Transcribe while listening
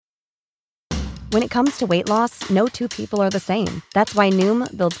When it comes to weight loss, no two people are the same. That's why Noom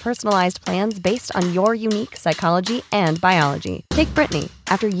builds personalized plans based on your unique psychology and biology. Take Brittany.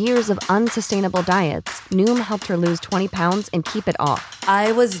 After years of unsustainable diets, Noom helped her lose 20 pounds and keep it off.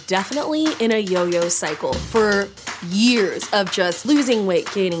 I was definitely in a yo-yo cycle for years of just losing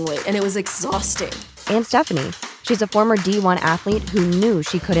weight, gaining weight, and it was exhausting. And Stephanie. She's a former D1 athlete who knew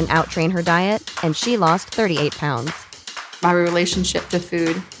she couldn't outtrain her diet, and she lost 38 pounds. My relationship to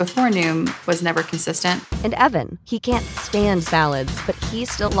food before Noom was never consistent. And Evan, he can't stand salads, but he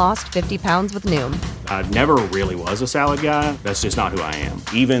still lost 50 pounds with Noom. I never really was a salad guy. That's just not who I am.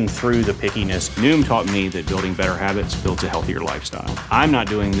 Even through the pickiness, Noom taught me that building better habits builds a healthier lifestyle. I'm not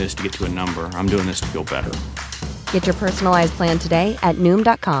doing this to get to a number. I'm doing this to feel better. Get your personalized plan today at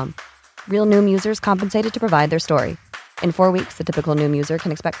Noom.com. Real Noom users compensated to provide their story. In 4 weeks, the typical Noom user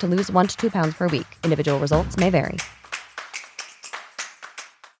can expect to lose 1 to 2 pounds per week. Individual results may vary.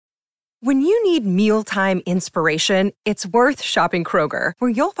 When you need mealtime inspiration, it's worth shopping Kroger, where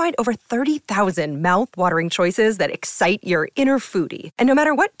you'll find over 30,000 mouth-watering choices that excite your inner foodie. And no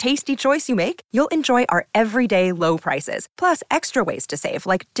matter what tasty choice you make, you'll enjoy our everyday low prices, plus extra ways to save,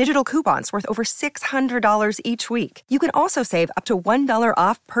 like digital coupons worth over $600 each week. You can also save up to $1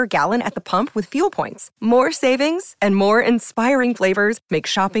 off per gallon at the pump with fuel points. More savings and more inspiring flavors make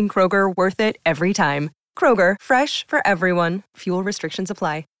shopping Kroger worth it every time. Kroger, fresh for everyone. Fuel restrictions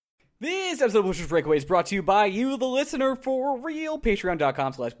apply. This episode of Blue Shirts Breakaway is brought to you by you, the listener, for real.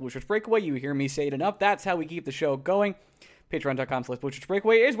 Patreon.com/Blue Shirts Breakaway. You hear me say it enough. That's how we keep the show going. Patreon.com/Blue Shirts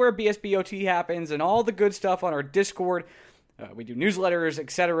Breakaway is where BSBOT happens and all the good stuff on our Discord. We do newsletters,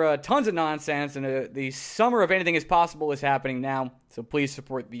 etc. Tons of nonsense. And the summer of anything is possible is happening now. So please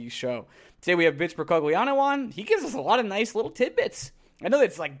support the show. Today we have Vince Mercogliano on. He gives us a lot of nice little tidbits. I know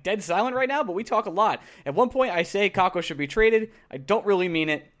it's like dead silent right now, but we talk a lot. At one point I say Kakko should be traded. I don't really mean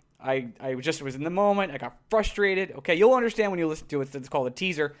it. I just was in the moment. I got frustrated. Okay, you'll understand when you listen to it. It's called a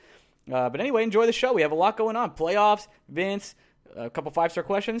teaser. But anyway, enjoy the show. We have a lot going on. Playoffs, Vince, a couple 5-star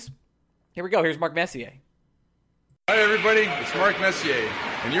questions. Here we go. Here's Mark Messier. Hi, everybody. It's Mark Messier,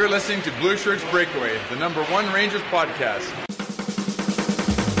 and you're listening to Blue Shirts Breakaway, the #1 Rangers podcast.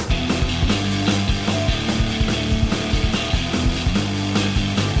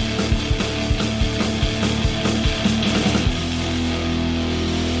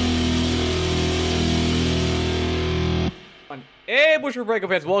 Hey, Blue Shirts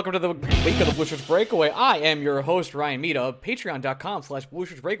Breakaway fans, welcome to the week of the Blue Shirts Breakaway. I am your host, Ryan Mita, of patreon.com/Blue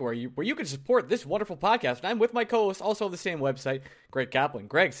Shirts Breakaway, where you can support this wonderful podcast. And I'm with my co-host, also of the same website, Greg Kaplan.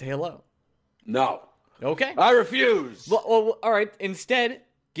 Greg, say hello. No. Okay. I refuse. Well, all right. Instead,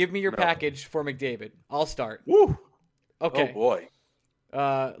 give me your package for McDavid. I'll start. Woo. Okay. Oh, boy.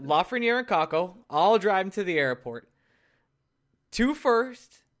 Lafreniere and Kakko, I'll drive them to the airport. 2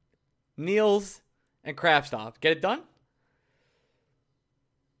 first, Niels and Kraftstoff. Get it done?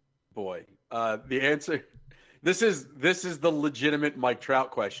 Boy, the answer. This is the legitimate Mike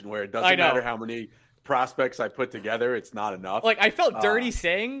Trout question, where it doesn't matter how many prospects I put together, it's not enough. Like, I felt dirty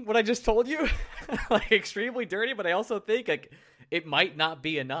saying what I just told you, like extremely dirty. But I also think like it might not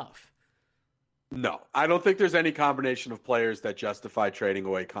be enough. No, I don't think there's any combination of players that justify trading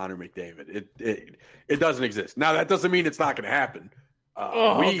away Connor McDavid. It doesn't exist. Now that doesn't mean it's not going to happen.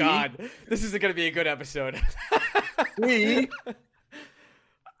 God, this isn't going to be a good episode.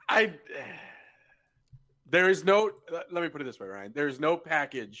 There is no, let me put it this way, Ryan. There is no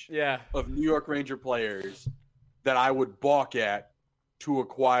package of New York Ranger players that I would balk at to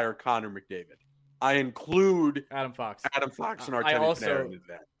acquire Connor McDavid. I include Adam Fox and Artemi Panarin in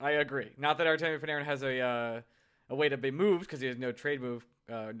that. I agree. Not that Artemi Panarin has a way to be moved because he has no trade move,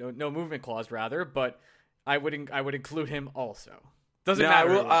 no movement clause rather, but I would include him also. Doesn't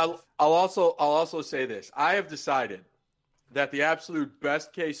matter. I'll also say this. I have decided that the absolute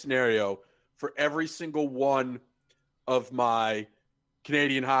best case scenario for every single one of my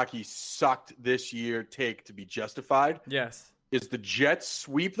Canadian hockey sucked this year take to be justified is the Jets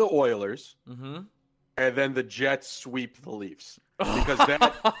sweep the Oilers and then the Jets sweep the Leafs. Because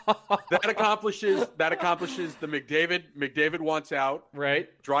that accomplishes the McDavid wants out. Right.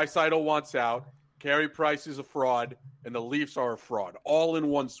 Draisaitl wants out. Carey Price is a fraud, and the Leafs are a fraud. All in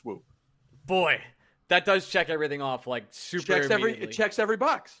one swoop. Boy. That does check everything off, like, super immediately. It checks every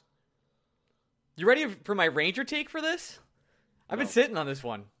box. You ready for my Ranger take for this? I've been sitting on this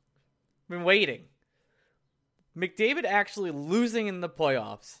one. I've been waiting. McDavid actually losing in the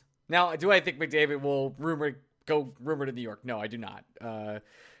playoffs. Now, do I think McDavid will go to New York? No, I do not.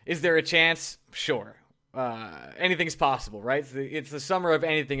 Is there a chance? Sure. Anything's possible, right? It's the summer of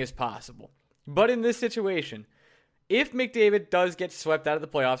anything is possible. But in this situation, if McDavid does get swept out of the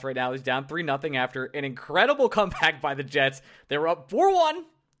playoffs right now, he's down 3-0 after an incredible comeback by the Jets. They were up 4-1.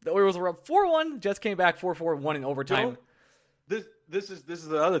 The Oilers were up 4-1. Jets came back 4-4, won in overtime. This is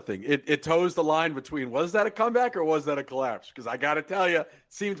the other thing. It toes the line between was that a comeback or was that a collapse? Because I got to tell you, it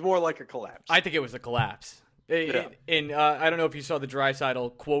seems more like a collapse. I think it was a collapse. Yeah. And I don't know if you saw the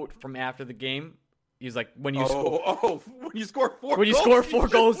Draisaitl quote from after the game. He's like, when you when you score four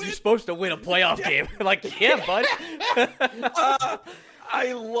goals, you're supposed to win a playoff game. Like, yeah, bud.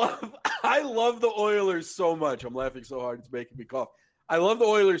 I love the Oilers so much. I'm laughing so hard it's making me cough. I love the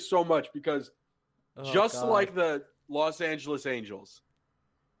Oilers so much because like the Los Angeles Angels,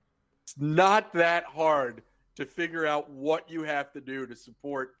 it's not that hard to figure out what you have to do to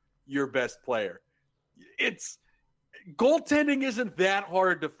support your best player. Goaltending isn't that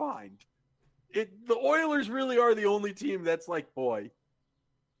hard to find. The Oilers really are the only team that's like, boy,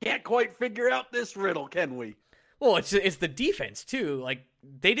 can't quite figure out this riddle, can we? Well, it's the defense too. Like,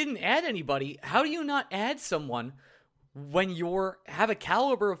 they didn't add anybody. How do you not add someone when you have a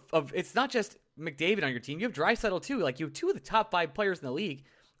caliber of it's not just McDavid on your team. You have Draisaitl too. Like, you have two of the top 5 players in the league.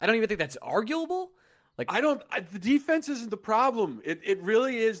 I don't even think that's arguable. Like, the defense isn't the problem. It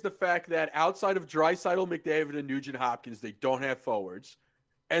really is the fact that outside of Draisaitl, McDavid, and Nugent Hopkins, they don't have forwards.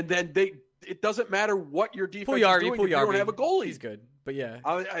 And then it doesn't matter what your defense is doing if you don't have a goalie. He's good, but yeah.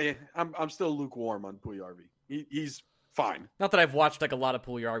 I'm still lukewarm on Puljujarvi. He's fine. Not that I've watched like a lot of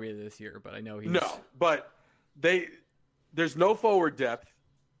Puljujarvi this year, but I know he's... No, but there's no forward depth,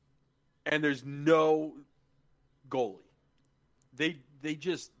 and there's no goalie. They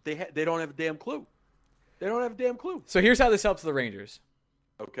don't have a damn clue. They don't have a damn clue. So here's how this helps the Rangers.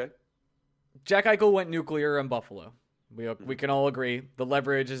 Okay. Jack Eichel went nuclear in Buffalo. We can all agree the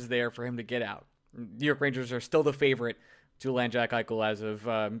leverage is there for him to get out. New York Rangers are still the favorite to land Jack Eichel as of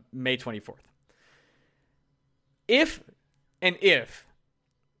May 24th. If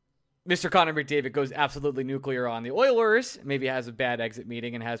Mr. Connor McDavid goes absolutely nuclear on the Oilers, maybe has a bad exit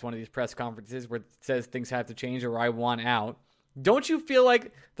meeting and has one of these press conferences where it says things have to change or I want out, don't you feel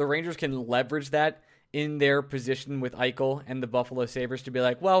like the Rangers can leverage that in their position with Eichel and the Buffalo Sabres to be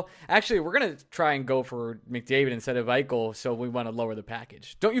like, well, actually, we're going to try and go for McDavid instead of Eichel, so we want to lower the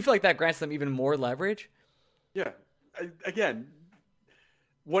package. Don't you feel like that grants them even more leverage? Yeah. Again,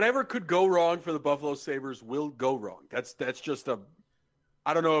 whatever could go wrong for the Buffalo Sabres will go wrong. That's just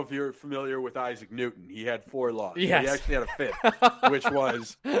I don't know if you're familiar with Isaac Newton. He had 4 losses. Yes. He actually had a 5th, which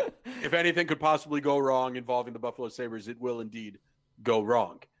was, if anything could possibly go wrong involving the Buffalo Sabres, it will indeed go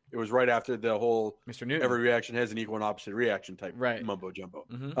wrong. It was right after the whole Mr. Newton. Every reaction has an equal and opposite reaction type mumbo jumbo.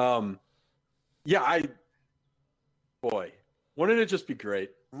 Mm-hmm. Wouldn't it just be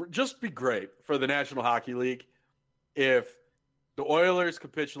great? Just be great for the National Hockey League if the Oilers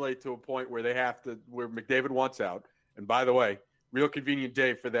capitulate to a point where where McDavid wants out. And by the way, real convenient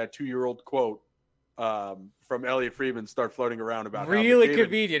day for that 2-year-old quote from Elliot Friedman start floating around about really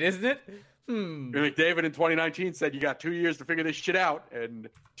convenient, isn't it? McDavid in 2019 said you got 2 years to figure this shit out, and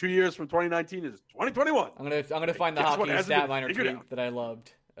 2 years from 2019 is 2021. I'm gonna find the hockey stat minor tweet that I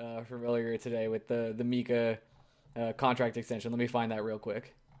loved from earlier today with the Mika contract extension. Let me find that real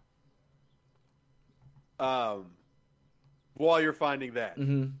quick. While you're finding that,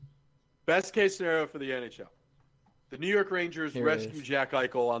 best case scenario for the NHL, the New York Rangers rescue Jack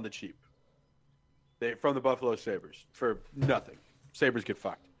Eichel on the cheap. From the Buffalo Sabres for nothing. Sabres get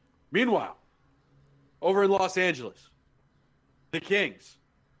fucked. Meanwhile, over in Los Angeles, the Kings,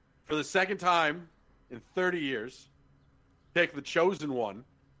 for the second time in 30 years, take the chosen one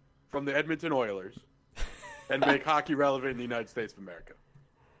from the Edmonton Oilers and make hockey relevant in the United States of America.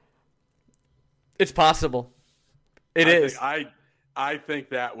 It's possible. I think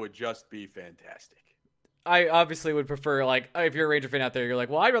that would just be fantastic. I obviously would prefer, like, if you're a Ranger fan out there, you're like,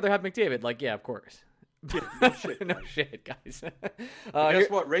 well, I'd rather have McDavid. Like, yeah, of course. No shit, no shit, guys. Guess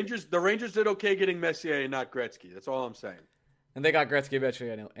what? The Rangers did okay getting Messier and not Gretzky. That's all I'm saying. And they got Gretzky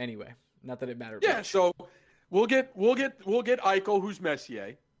eventually anyway. Not that it mattered. Yeah, much. so we'll get Eichel, who's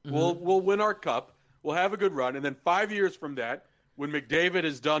Messier. Mm-hmm. We'll win our cup. We'll have a good run, and then 5 years from that, when McDavid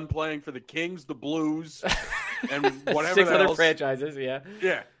is done playing for the Kings, the Blues, and whatever 6 other else, franchises,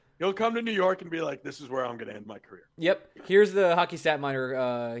 yeah. He'll come to New York and be like, this is where I'm going to end my career. Yep. Here's the hockey stat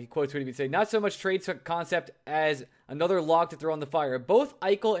miner. He quotes what he would say. Not so much trade concept as another log to throw on the fire. Both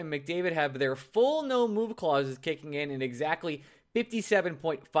Eichel and McDavid have their full no-move clauses kicking in exactly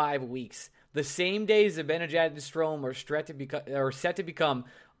 57.5 weeks. The same day Zibanejad and Strome are set to become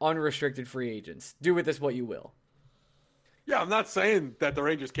unrestricted free agents. Do with this what you will. Yeah, I'm not saying that the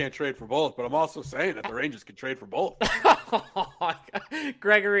Rangers can't trade for both, but I'm also saying that the Rangers can trade for both.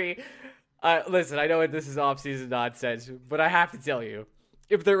 Gregory, Listen, I know this is off-season nonsense, but I have to tell you,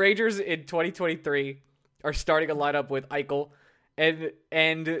 if the Rangers in 2023 are starting a lineup with Eichel and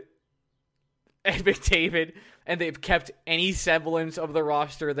McDavid, and they've kept any semblance of the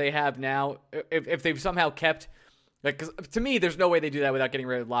roster they have now, if they've somehow kept, like, 'cause to me, there's no way they do that without getting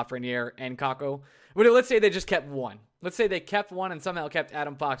rid of Lafreniere and Kakko. But let's say they just kept one. Let's say they kept one and somehow kept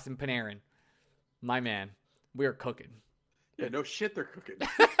Adam Fox and Panarin. My man, we're cooking. Yeah, no shit, they're cooking.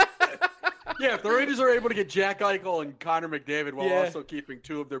 Yeah, if the Rangers are able to get Jack Eichel and Connor McDavid while also keeping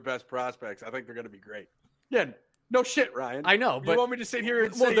two of their best prospects, I think they're going to be great. Yeah, no shit, Ryan. I know, but you want me to sit here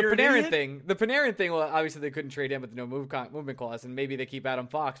and say the you're Panarin an idiot? thing. The Panarin thing. Well, obviously they couldn't trade him with the no movement clause, and maybe they keep Adam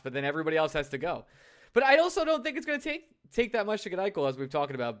Fox, but then everybody else has to go. But I also don't think it's going to take that much to get Eichel, as we've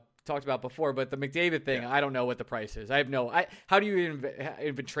talked about before. But the McDavid thing, I don't know what the price is. I have no. How do you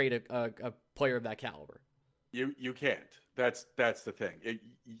even trade a player of that caliber? You can't. That's the thing.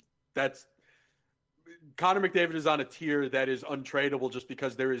 Connor McDavid is on a tier that is untradeable just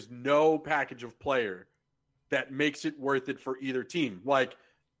because there is no package of player that makes it worth it for either team. Like,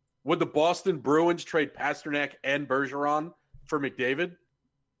 would the Boston Bruins trade Pasternak and Bergeron for McDavid?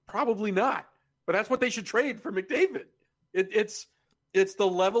 Probably not. But that's what they should trade for McDavid. It's the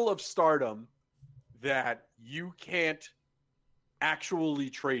level of stardom that you can't actually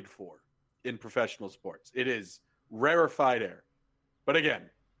trade for in professional sports. It is rarefied air. But again,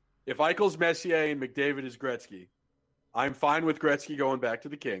 if Eichel's Messier and McDavid is Gretzky, I'm fine with Gretzky going back to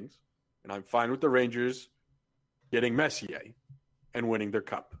the Kings, and I'm fine with the Rangers getting Messier and winning their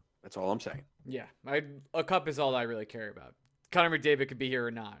cup. That's all I'm saying. Yeah, a cup is all I really care about. Connor McDavid could be here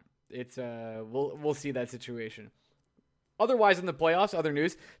or not. It's we'll see that situation. Otherwise, in the playoffs, other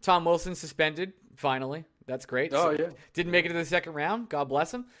news: Tom Wilson suspended. Finally, that's great. Oh yeah, didn't make it to the second round. God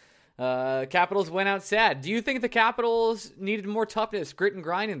bless him. Capitals went out sad. Do you think the Capitals needed more toughness, grit, and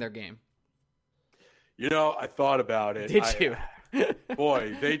grind in their game? You know, I thought about it. Did you?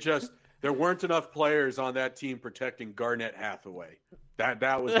 Boy, there weren't enough players on that team protecting Garnett Hathaway.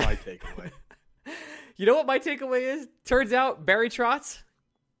 That was my takeaway. You know what my takeaway is? Turns out Barry Trotz,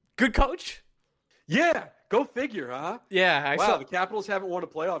 good coach. Yeah, go figure, huh? Yeah. The Capitals haven't won a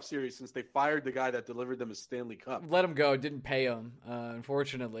playoff series since they fired the guy that delivered them a Stanley Cup. Let him go. Didn't pay him,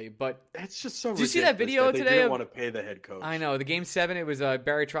 unfortunately. But that's just so ridiculous. Did you see that video today? They didn't want to pay the head coach. I know. The Game 7, it was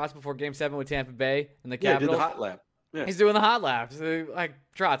Barry Trotz before Game 7 with Tampa Bay and the Capitals. Did the hot lap. Yeah. He's doing the hot laps. Like,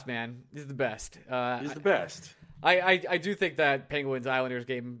 Trotz, man, he's the best. He's the best. I do think that Penguins-Islanders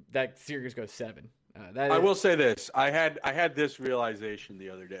game, that series goes 7. I will say this. I had this realization the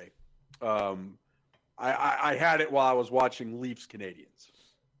other day. I had it while I was watching Leafs-Canadiens.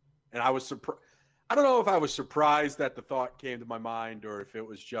 And I was surprised. I don't know if I was surprised that the thought came to my mind or if it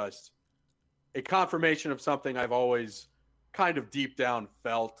was just a confirmation of something I've always kind of deep down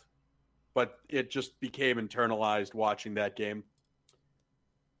felt, but it just became internalized watching that game.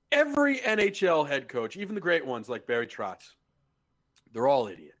 Every NHL head coach, even the great ones like Barry Trotz, they're all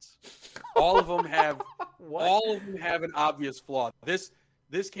idiots. All of them have an obvious flaw. This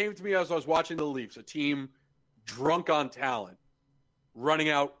came to me as I was watching the Leafs, a team drunk on talent, running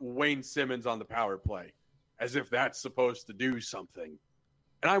out Wayne Simmons on the power play, as if that's supposed to do something.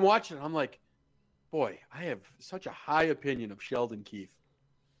 And I'm watching it, I'm like, boy, I have such a high opinion of Sheldon Keefe,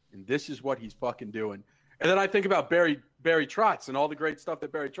 and this is what he's fucking doing. And then I think about Barry Trotz and all the great stuff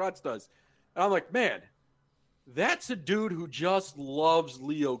that Barry Trotz does. And I'm like, man, that's a dude who just loves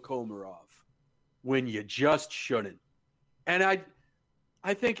Leo Komarov when you just shouldn't. And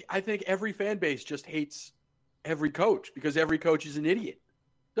I think every fan base just hates every coach because every coach is an idiot.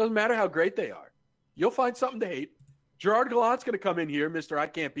 Doesn't matter how great they are. You'll find something to hate. Gerard Gallant's going to come in here, Mr. I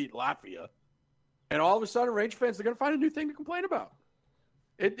can't beat Latvia. And all of a sudden, Ranger fans are going to find a new thing to complain about.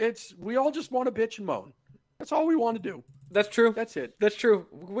 We all just want to bitch and moan. That's all we want to do. That's true. That's it. That's true.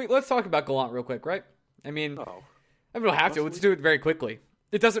 Let's talk about Gallant real quick, right? I mean, we don't have to. Let's do it very quickly.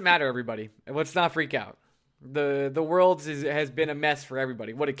 It doesn't matter, everybody. Let's not freak out. The world has been a mess for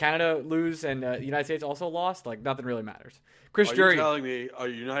everybody. What did Canada lose and the United States also lost? Like, nothing really matters. Chris Drury. You're telling me a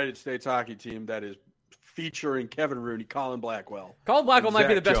United States hockey team that is featuring Kevin Rooney, Colin Blackwell. Colin Blackwell might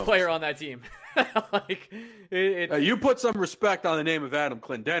be the best player on that team. You put some respect on the name of Adam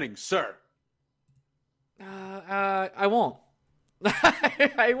Clendenning, sir. I won't.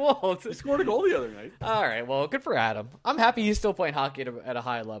 I won't. He scored a goal the other night. All right, well, good for Adam. I'm happy he's still playing hockey at a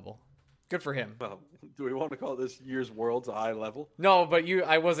high level. Good for him. Well, do we want to call this year's Worlds a high level? No, but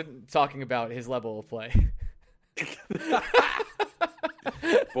I wasn't talking about his level of play.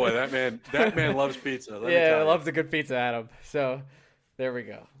 Boy, that man loves pizza. Yeah, loves a good pizza, Adam. So there we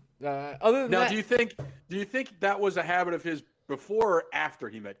go. Other than now, that, do you think that was a habit of his before or after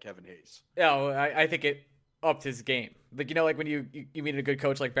he met Kevin Hayes? Oh, I think it upped his game. Like, you know, like when you meet a good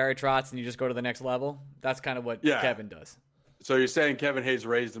coach like Barry Trotz and you just go to the next level. That's kind of what Kevin does. So you're saying Kevin Hayes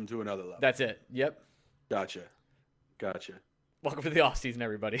raised him to another level? That's it. Yep. Gotcha. Welcome to the offseason,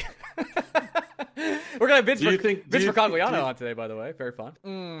 everybody. We're going to have Vince Mercogliano on today, by the way. Very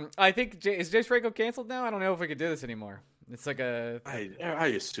fun. I think, is James Franco canceled now? I don't know if we could do this anymore. It's like I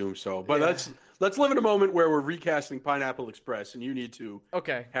assume so. But let's live in a moment where we're recasting Pineapple Express, and you need to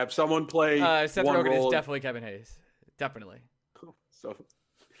have someone play Seth one Rogen role. is definitely Kevin Hayes. Definitely. So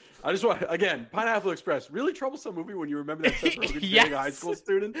I just want, again, Pineapple Express, really troublesome movie when you remember that Seth Rogen being a high school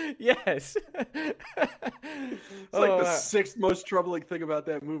student. Yes. It's like the sixth most troubling thing about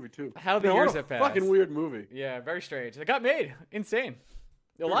that movie, too. How the years have passed. Fucking weird movie. Yeah, very strange. It got made. Insane.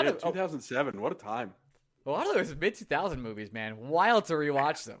 A lot of 2007. What a time. A lot of those mid-2000 movies, man. Wild to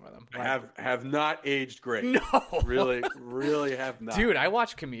rewatch some of them. Have not aged great. No. Really have not. Dude, I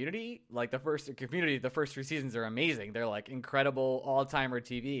watched Community. Like the first 3 seasons are amazing. They're like incredible all-timer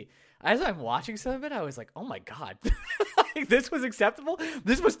TV. As I'm watching some of it, I was like, oh my God. Like, this was acceptable?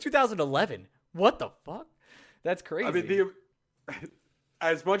 This was 2011. What the fuck? That's crazy. I mean,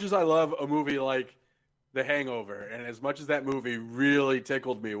 as much as I love a movie like The Hangover, and as much as that movie really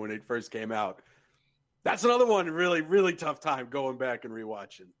tickled me when it first came out, that's another one really, really tough time going back and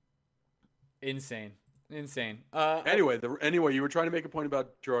rewatching. Insane. Anyway, you were trying to make a point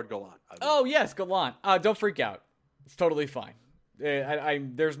about Gerard Gallant. Oh, yes, Gallant. Don't freak out. It's totally fine.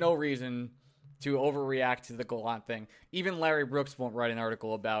 There's no reason to overreact to the Gallant thing. Even Larry Brooks won't write an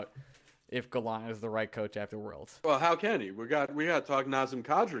article about if Gallant is the right coach after Worlds. Well, how can he? We got to talk Nazem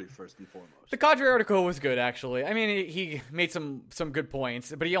Kadri first and foremost. The Kadri article was good, actually. I mean, he made some good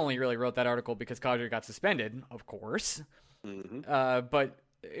points, but he only really wrote that article because Kadri got suspended, of course. Mm-hmm. But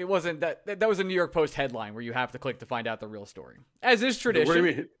it wasn't that was a New York Post headline where you have to click to find out the real story, as is tradition. What do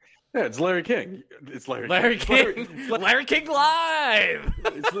you mean? Yeah, it's Larry King. It's Larry King. Larry King live.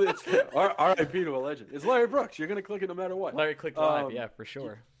 It's R.I.P. to a legend. It's Larry Brooks. You're gonna click it no matter what. Larry Click live, yeah, for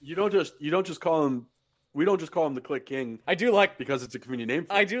sure. You don't just call him. We don't just call him the Click King. I do like because it's a convenient name.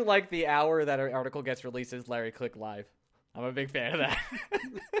 I do like the hour that our article gets released as Larry Click live. I'm a big fan of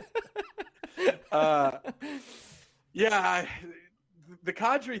that. Yeah, the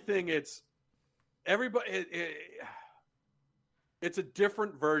Kadri thing. It's everybody. It's a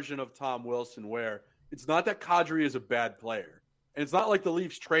different version of Tom Wilson where it's not that Kadri is a bad player. And it's not like the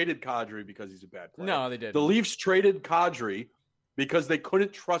Leafs traded Kadri because he's a bad player. No, they didn't. The Leafs traded Kadri because they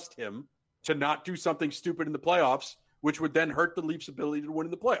couldn't trust him to not do something stupid in the playoffs, which would then hurt the Leafs' ability to win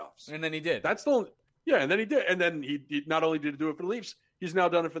in the playoffs. And then he did. That's the only, and then he did. And then he not only did he do it for the Leafs, he's now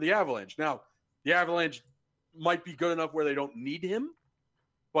done it for the Avalanche. Now, the Avalanche might be good enough where they don't need him,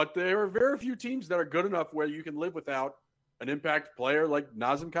 but there are very few teams that are good enough where you can live without an impact player like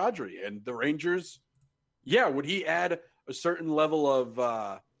Nazem Kadri. And the Rangers, would he add a certain level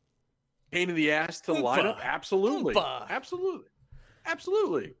of pain in the ass to the lineup? Absolutely.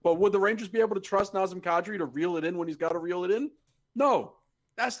 Absolutely. But would the Rangers be able to trust Nazem Kadri to reel it in when he's got to reel it in? No.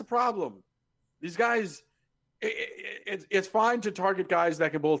 That's the problem. These guys, it's fine to target guys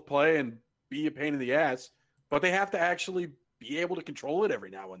that can both play and be a pain in the ass, but they have to actually be able to control it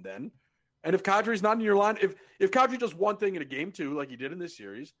every now and then. And if Kadri's not in your line, if Kadri does one thing in a game too, like he did in this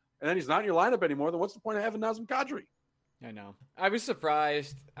series, and then he's not in your lineup anymore, then what's the point of having Nazem Kadri? I know. I was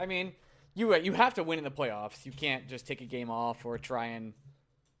surprised. I mean, you have to win in the playoffs. You can't just take a game off or try and,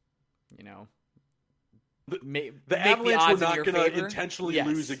 the Avalanche were not going to intentionally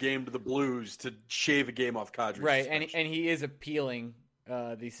lose a game to the Blues to shave a game off Kadri's right, suspension. and he is appealing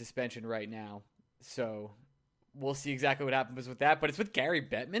the suspension right now. So we'll see exactly what happens with that. But it's with Gary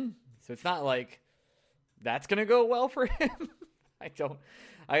Bettman. So it's not like that's going to go well for him. I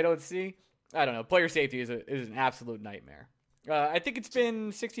don't see. I don't know. Player safety is an absolute nightmare. I think it's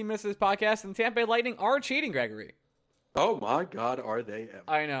been 16 minutes of this podcast, and the Tampa Bay Lightning are cheating, Gregory. Oh, my God, are they ever?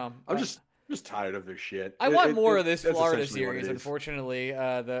 I know. I'm just tired of this shit. I want more of this Florida series, unfortunately.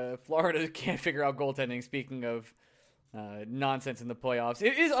 The Florida can't figure out goaltending, speaking of nonsense in the playoffs.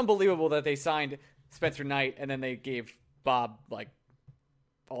 It is unbelievable that they signed Spencer Knight, and then they gave Bob,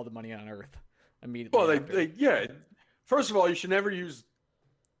 all the money on earth immediately. Well, first of all, you should never use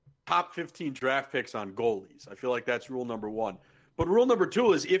top 15 draft picks on goalies. I feel like that's rule number one. But rule number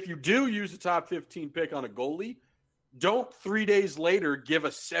two is if you do use a top 15 pick on a goalie, don't 3 days later give a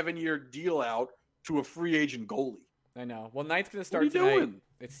 7-year deal out to a free agent goalie. I know. Well, Knight's going to start tonight.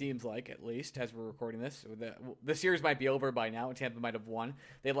 It seems like, at least, as we're recording this. The series might be over by now, and Tampa might have won.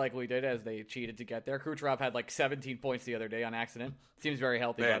 They likely did, as they cheated to get there. Kucherov had 17 points the other day on accident. Seems very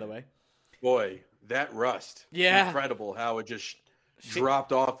healthy, by the way. Boy, that rust. Yeah. Incredible how it just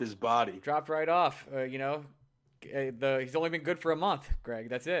dropped off his body. Dropped right off. He's only been good for a month, Greg.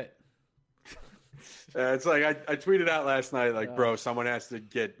 That's it. It's like I tweeted out last night, like, bro, someone has to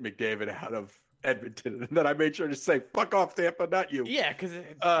get McDavid out of Edmonton. And then I made sure to say, fuck off, Tampa, not you. Yeah, because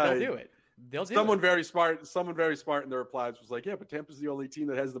they'll do it. Someone very smart in the replies was like, yeah, but Tampa's the only team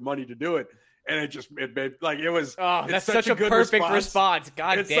that has the money to do it. And it made, like, it was. Oh, that's such a perfect response.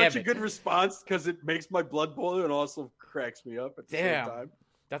 God damn it. It's such a good response because it makes my blood boil and also cracks me up at the same time.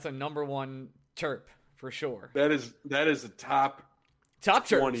 That's a number one chirp for sure. That is a top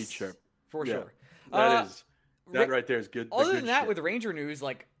 20 chirp. For sure. That right there is good. Other than that, with Ranger news,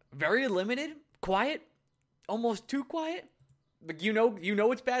 like, very limited, quiet, almost too quiet. Like, you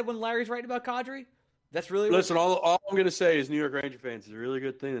know it's bad when Larry's writing about Kadri. That's really listen. All I'm going to say is New York Ranger fans, it's a really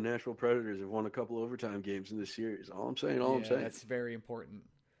good thing the Nashville Predators have won a couple overtime games in this series. All I'm saying. That's very important.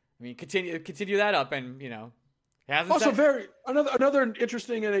 I mean, continue that up, and another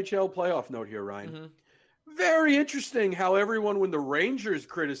interesting NHL playoff note here, Ryan. Mm-hmm. Very interesting how everyone, when the Rangers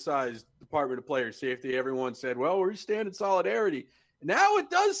criticized Department of Player Safety, everyone said, "Well, we stand in solidarity." Now it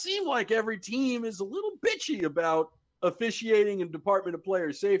does seem like every team is a little bitchy about officiating and Department of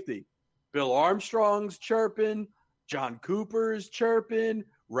Player Safety. Bill Armstrong's chirping, John Cooper's chirping,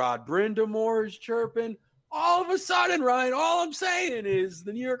 Rod Brindamore's chirping. All of a sudden, Ryan, all I'm saying is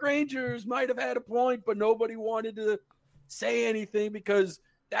the New York Rangers might have had a point, but nobody wanted to say anything because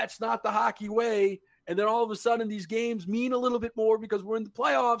that's not the hockey way. And then all of a sudden, these games mean a little bit more because we're in the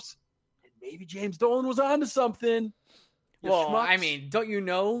playoffs. And maybe James Dolan was on to something. Well, I mean, don't you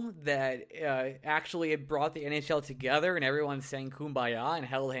know that actually it brought the NHL together and everyone sang Kumbaya and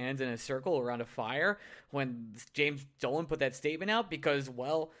held hands in a circle around a fire when James Dolan put that statement out? Because,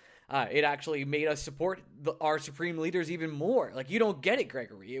 it actually made us support our supreme leaders even more. Like, you don't get it,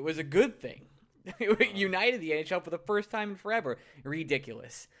 Gregory. It was a good thing. It united the NHL for the first time in forever.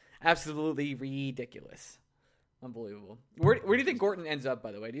 Ridiculous. Absolutely ridiculous. Unbelievable. Where do you think Gorton ends up,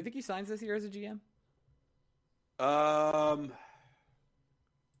 by the way? Do you think he signs this year as a GM?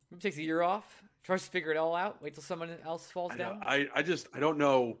 Takes a year off, tries to figure it all out, wait till someone else falls down. I don't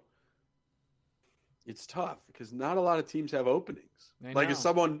know. It's tough because not a lot of teams have openings. Like if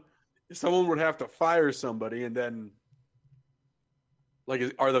someone would have to fire somebody, and then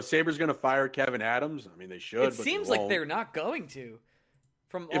are the Sabres going to fire Kevin Adams? I mean, they should. It seems like they're not going to.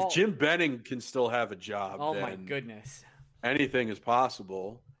 If Jim Benning can still have a job, oh my goodness, anything is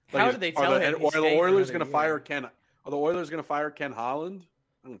possible. How do they tell him? Are the Oilers going to fire Ken? Are the Oilers going to fire Ken Holland?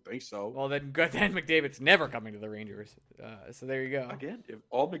 I don't think so. Well, then McDavid's never coming to the Rangers. So there you go. Again, if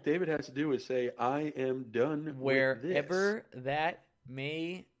all McDavid has to do is say, "I am done," wherever that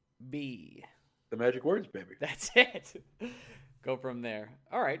may be. The magic words, baby. That's it. Go from there.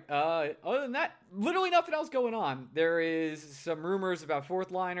 All right. Other than that, literally nothing else going on. There is some rumors about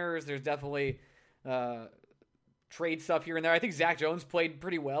fourth liners. There's definitely trade stuff here and there. I think Zach Jones played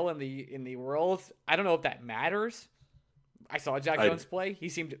pretty well in the World. I don't know if that matters. I saw Zach Jones play. He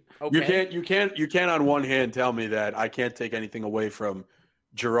seemed okay. You can't on one hand tell me that I can't take anything away from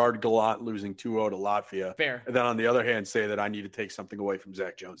Gerard Gallant losing 2-0 to Latvia. Fair. And then on the other hand, say that I need to take something away from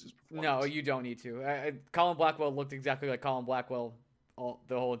Zach Jones's performance. No, you don't need to. Colin Blackwell looked exactly like Colin Blackwell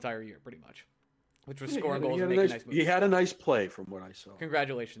the whole entire year, pretty much, which was scoring goals and making nice moves. He had a nice play from what I saw.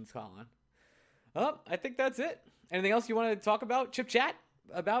 Congratulations, Colin. I think that's it. Anything else you want to talk about, chip chat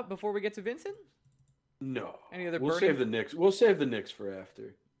about before we get to Vincent? No. Any other? We'll save the Knicks. We'll save the Knicks for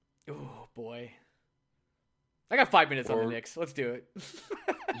after. Oh boy, I got 5 minutes on the Knicks. Let's do it.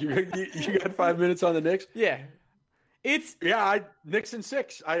 you got 5 minutes on the Knicks? Yeah. Knicks in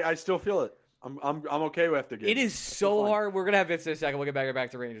 6. I still feel it. I'm okay with the game. It is so hard. We're gonna have Vincent in a second. We'll get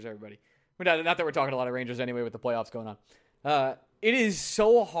back to Rangers, everybody. Not that we're talking a lot of Rangers anyway with the playoffs going on. It is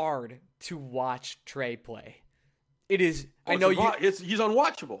so hard to watch Trey play. It is. He's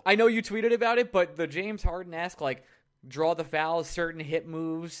unwatchable. I know you tweeted about it, but the James Harden-esque, draw the fouls, certain hit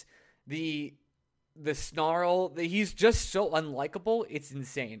moves, the snarl, he's just so unlikable. It's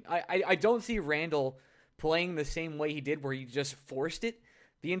insane. I don't see Randall playing the same way he did, where he just forced it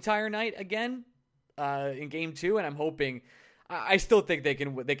the entire night again in Game 2, and I'm hoping. I still think they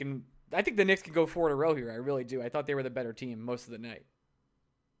can. I think the Knicks can go 4 in a row here. I really do. I thought they were the better team most of the night.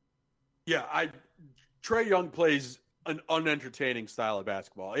 Yeah, Trae Young plays an unentertaining style of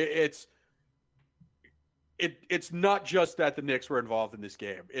basketball. It's not just that the Knicks were involved in this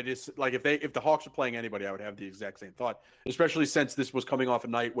game. It is like if the Hawks were playing anybody, I would have the exact same thought, especially since this was coming off a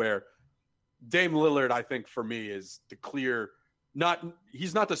night where Dame Lillard, I think for me, is the clear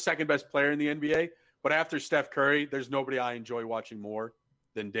he's not the second best player in the NBA, but after Steph Curry, there's nobody I enjoy watching more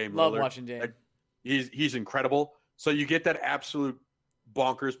than Dame Love Lillard. watching Dame. Like, he's incredible. So you get that absolute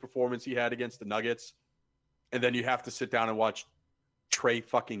bonkers performance he had against the Nuggets, and then you have to sit down and watch Trae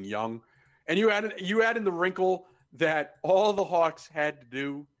fucking Young. And you add in the wrinkle that all the Hawks had to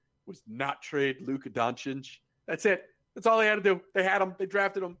do was not trade Luka Doncic. That's it. That's all they had to do. They had him. They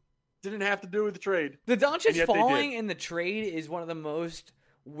drafted him. Didn't have to do with the trade. The Doncic falling in the trade is one of the most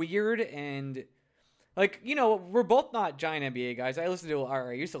weird and, like, you know, we're both not giant NBA guys. I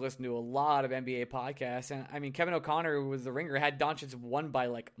used to listen to a lot of NBA podcasts, and I mean, Kevin O'Connor, who was the ringer, had Doncic won by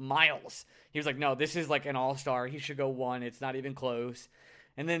like miles. He was like, no, this is like an all-star. He should go 1. It's not even close.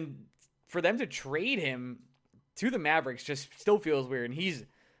 And then for them to trade him to the Mavericks just still feels weird, and he's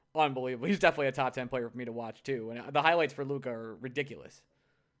unbelievable. He's definitely a top 10 player for me to watch too. And the highlights for Luka are ridiculous.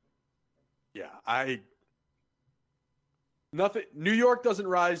 Yeah, New York doesn't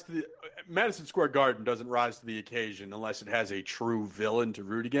rise to Madison Square Garden doesn't rise to the occasion unless it has a true villain to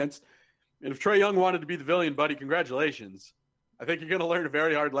root against. And if Trae Young wanted to be the villain, buddy, congratulations. I think you're going to learn a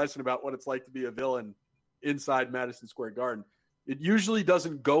very hard lesson about what it's like to be a villain inside Madison Square Garden. It usually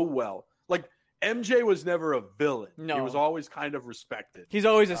doesn't go well. Like, MJ was never a villain. No. He was always kind of respected. He's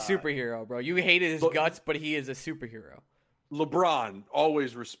always a superhero, bro. You hated his guts, but he is a superhero. LeBron,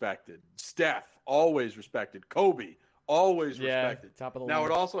 always respected. Steph, always respected. Kobe, always respected. Top of the now,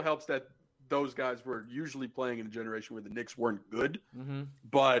 line. it also helps that those guys were usually playing in a generation where the Knicks weren't good. Mm-hmm.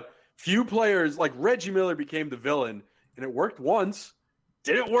 But few players, like Reggie Miller became the villain, and it worked once.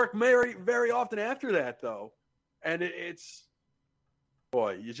 Didn't work very, very often after that, though. And you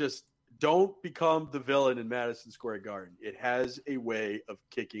just don't become the villain in Madison Square Garden. It has a way of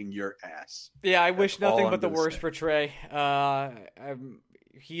kicking your ass. Yeah, I wish nothing but the gonna worst say. for Trae.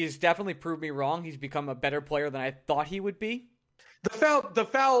 He's definitely proved me wrong. He's become a better player than I thought he would be. The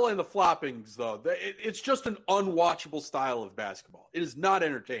foul and the floppings, though, it's just an unwatchable style of basketball. It is not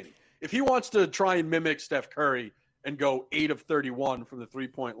entertaining. If he wants to try and mimic Steph Curry and go 8 of 31 from the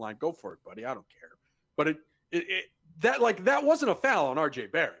 3-point line, go for it, buddy. I don't care. But that wasn't a foul on R.J.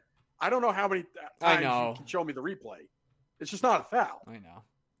 Barrett. I don't know how many times you can show me the replay. It's just not a foul. I know.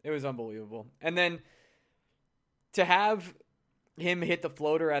 It was unbelievable. And then to have him hit the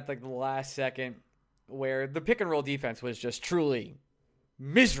floater at like the last second, where the pick and roll defense was just truly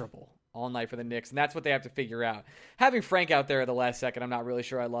miserable all night for the Knicks, and that's what they have to figure out. Having Frank out there at the last second, I'm not really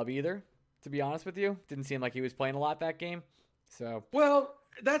sure I love either, to be honest with you. Didn't seem like he was playing a lot that game. So, well,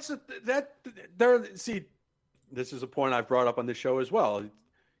 this is a point I've brought up on this show as well.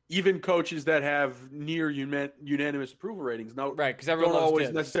 Even coaches that have near unanimous approval ratings right, because everyone don't always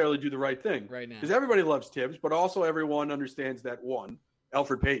necessarily do the right thing right now. Because everybody loves Tibbs, but also everyone understands that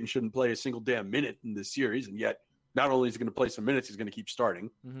Elfrid Payton shouldn't play a single damn minute in this series, and yet not only is he going to play some minutes, he's going to keep starting.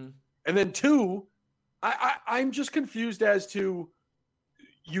 Mm-hmm. And then 2, I'm just confused as to,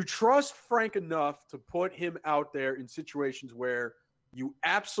 you trust Frank enough to put him out there in situations where you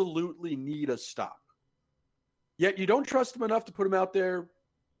absolutely need a stop, yet you don't trust him enough to put him out there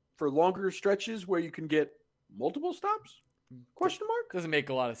for longer stretches where you can get multiple stops? Question mark? Doesn't make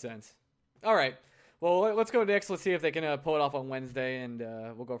a lot of sense. All right. Well, let's go next. Let's see if they can pull it off on Wednesday, and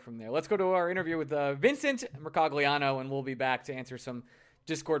we'll go from there. Let's go to our interview with Vincent Mercogliano, and we'll be back to answer some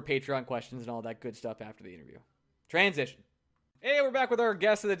Discord, Patreon questions, and all that good stuff after the interview. Transition. Hey, we're back with our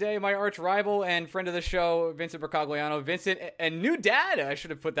guest of the day, my arch rival and friend of the show, Vincent Mercogliano. Vincent, and new dad. I should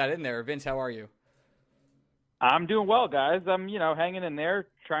have put that in there. Vince, how are you? I'm doing well, guys. I'm, hanging in there,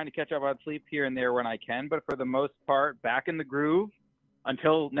 trying to catch up on sleep here and there when I can, but for the most part, back in the groove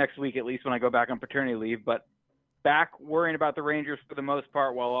until next week, at least when I go back on paternity leave, but back worrying about the Rangers for the most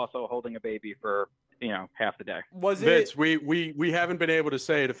part while also holding a baby for, half the day. Vince, we haven't been able to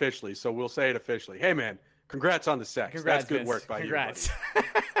say it officially, so we'll say it officially. Hey, man, congrats on the sex. Congrats, That's good Vince. work by Congrats. you, buddy.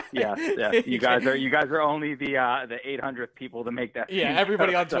 Yeah. You guys are only the 800th people to make that. Yeah,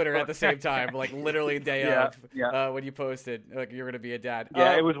 everybody on Twitter at the same time, like literally day of when you posted, like you're gonna be a dad.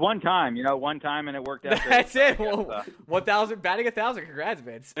 Yeah, it was one time, and it worked out. That's it. Well, 1,000 batting 1,000. Congrats,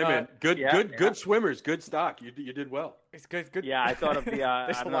 Vince. Hey man, good swimmers, good stock. You did well. It's good. Yeah, I thought of the.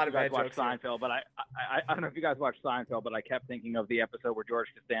 I don't know if you guys watched jokes Seinfeld, but I don't know if you guys watched Seinfeld, but I kept thinking of the episode where George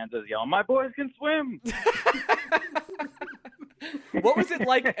Costanza is yelling, "My boys can swim." What was it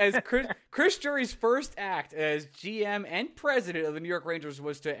like as Chris Jury's first act as GM and president of the New York Rangers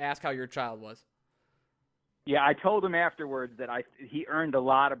was to ask how your child was? Yeah, I told him afterwards that he earned a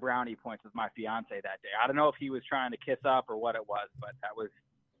lot of brownie points with my fiance that day. I don't know if he was trying to kiss up or what it was, but that was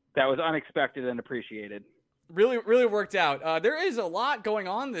unexpected and appreciated. Really worked out. There is a lot going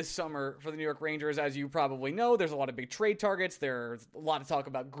on this summer for the New York Rangers, as you probably know. There's a lot of big trade targets. There's a lot of talk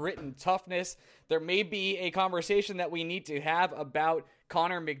about grit and toughness. There may be a conversation that we need to have about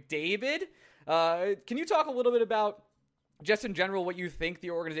Connor McDavid. Can you talk a little bit about, just in general, what you think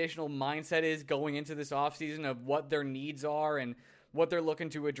the organizational mindset is going into this offseason, of what their needs are and what they're looking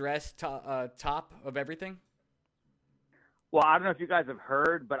to address top of everything? Well, I don't know if you guys have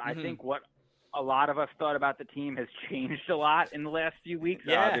heard, but I think what a lot of us thought about the team has changed a lot in the last few weeks.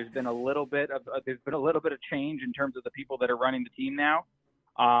 Yeah. There's been a little bit of change in terms of the people that are running the team now.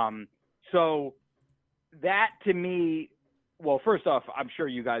 So that, to me, well, first off, I'm sure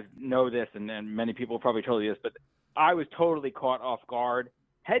you guys know this, and many people probably told you this, but I was totally caught off guard.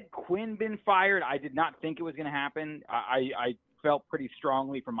 Had Quinn been fired, I did not think it was going to happen. I felt pretty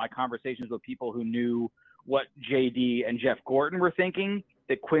strongly from my conversations with people who knew what JD and Jeff Gorton were thinking,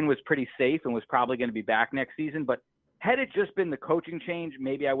 that Quinn was pretty safe and was probably going to be back next season. But had it just been the coaching change,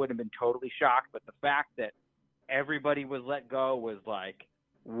 maybe I wouldn't have been totally shocked. But the fact that everybody was let go was like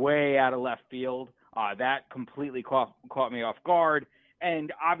way out of left field. That completely caught me off guard.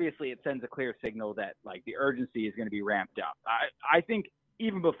 And obviously it sends a clear signal that like the urgency is going to be ramped up. I think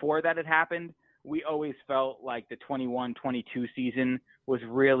even before that had happened, we always felt like the 21-22 season was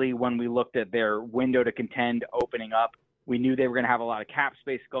really when we looked at their window to contend opening up. We knew they were going to have a lot of cap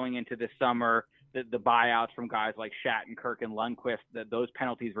space going into this summer. The buyouts from guys like Shattenkirk and Lundqvist, that those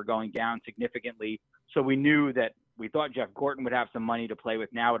penalties were going down significantly. So we knew that we thought Jeff Gorton would have some money to play with.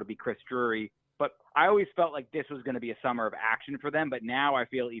 Now it'll be Chris Drury. But I always felt like this was going to be a summer of action for them. But now I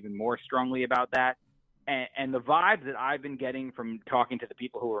feel even more strongly about that. And the vibes that I've been getting from talking to the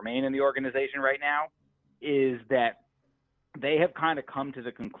people who remain in the organization right now is that they have kind of come to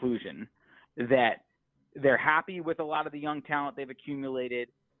the conclusion that they're happy with a lot of the young talent they've accumulated.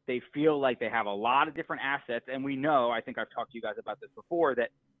 They feel like they have a lot of different assets. And we know, I think I've talked to you guys about this before,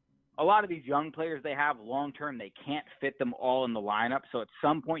 that a lot of these young players they have long-term, they can't fit them all in the lineup. So at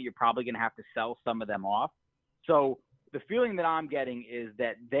some point, you're probably going to have to sell some of them off. So the feeling that I'm getting is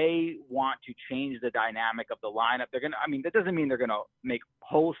that they want to change the dynamic of the lineup. They're going to, I mean, that doesn't mean they're going to make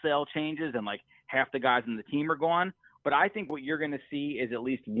wholesale changes and like half the guys in the team are gone. But I think what you're going to see is at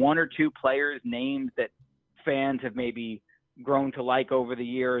least one or two players, names that fans have maybe grown to like over the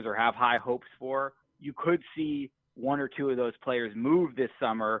years or have high hopes for. You could see one or two of those players move this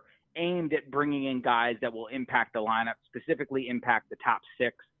summer, aimed at bringing in guys that will impact the lineup, specifically impact the top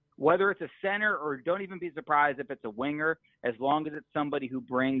six. Whether it's a center or don't even be surprised if it's a winger, as long as it's somebody who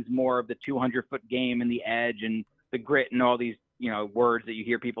brings more of the 200-foot game and the edge and the grit and all these, words that you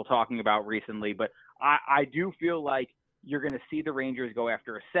hear people talking about recently. But I do feel like you're going to see the Rangers go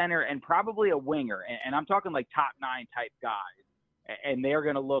after a center and probably a winger. And I'm talking like top 9 type guys. And they're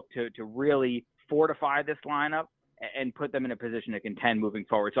going to look to really fortify this lineup and put them in a position to contend moving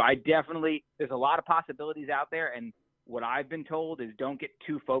forward. So there's a lot of possibilities out there. And what I've been told is don't get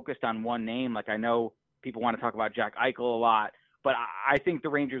too focused on one name. Like I know people want to talk about Jack Eichel a lot, but I think the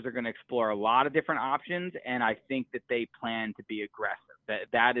Rangers are going to explore a lot of different options. And I think that they plan to be aggressive.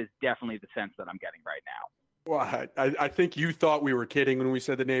 That is definitely the sense that I'm getting right now. Well, I think you thought we were kidding when we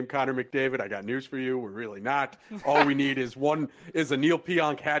said the name Connor McDavid. I got news for you. We're really not. All we need is a Neil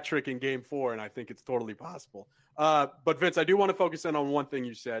Pionk hat trick in Game 4, and I think it's totally possible. But Vince, I do want to focus in on one thing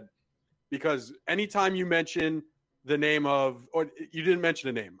you said, because anytime you mention the name of, or you didn't mention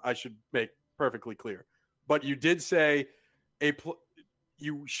a name, I should make perfectly clear, but you did say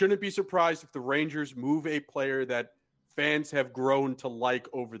you shouldn't be surprised if the Rangers move a player that fans have grown to like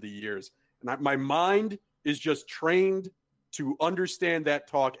over the years. And my mind is just trained to understand that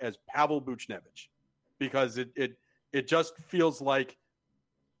talk as Pavel Buchnevich, because it just feels like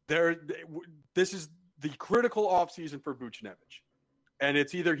this is the critical offseason for Buchnevich. And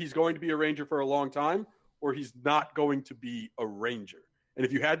it's either he's going to be a Ranger for a long time or he's not going to be a Ranger. And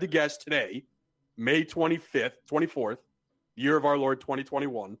if you had to guess today, May 24th, year of our Lord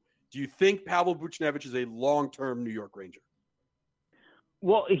 2021, do you think Pavel Buchnevich is a long-term New York Ranger?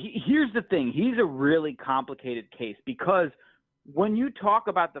 Well, here's the thing. He's a really complicated case because when you talk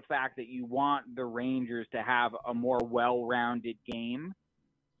about the fact that you want the Rangers to have a more well-rounded game,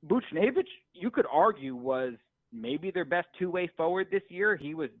 Buchnevich, you could argue, was maybe their best two-way forward this year.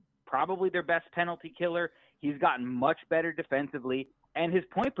 He was probably their best penalty killer. He's gotten much better defensively, and his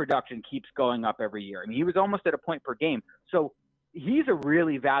point production keeps going up every year. I mean, he was almost at a point per game. So he's a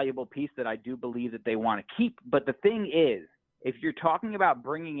really valuable piece that I do believe that they want to keep. But the thing is, if you're talking about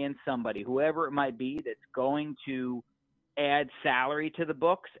bringing in somebody, whoever it might be, that's going to add salary to the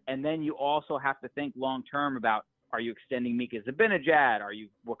books, and then you also have to think long-term about, are you extending Mika Zibanejad?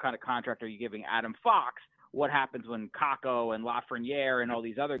 What kind of contract are you giving Adam Fox? what happens when Kakko and Lafreniere and all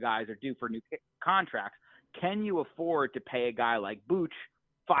these other guys are due for new contracts. Can you afford to pay a guy like Booch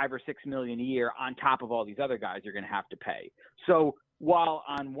 $5 or $6 million a year on top of all these other guys you're going to have to pay? So while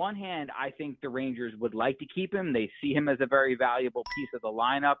on one hand, I think the Rangers would like to keep him, they see him as a very valuable piece of the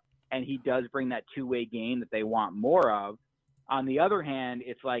lineup, and he does bring that two-way game that they want more of. On the other hand,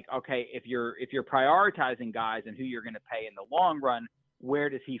 it's like, okay, if you're prioritizing guys and who you're going to pay in the long run, where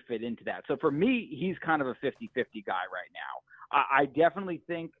does he fit into that? So for me, he's kind of a 50-50 guy right now. I definitely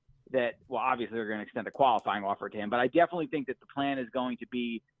think that, well, obviously they're going to extend a qualifying offer to him, but I definitely think that the plan is going to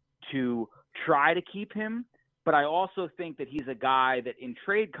be to try to keep him. But I also think that he's a guy that in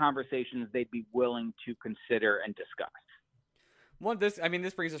trade conversations, they'd be willing to consider and discuss.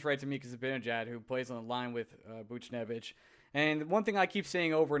 This brings us right to Mika Zibanejad, who plays on the line with Buchnevich. And one thing I keep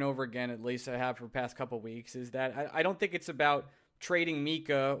saying over and over again, at least I have for the past couple of weeks, is that I don't think it's about trading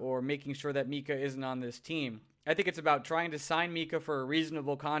Mika or making sure that Mika isn't on this team. I think it's about trying to sign Mika for a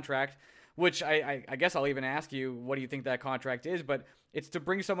reasonable contract, which I guess I'll even ask you, what do you think that contract is? But it's to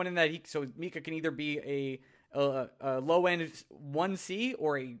bring someone in that so Mika can either be a low-end 1C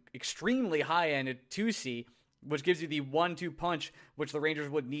or a extremely high-end 2C, which gives you the 1-2 punch, which the Rangers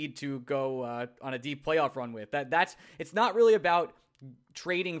would need to go on a deep playoff run with. It's not really about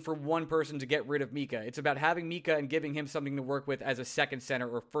trading for one person to get rid of Mika. It's about having Mika and giving him something to work with as a second center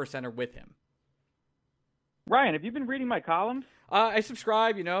or first center with him. Ryan, have you been reading my columns? I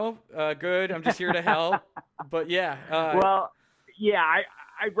subscribe, good. I'm just here to help. But yeah.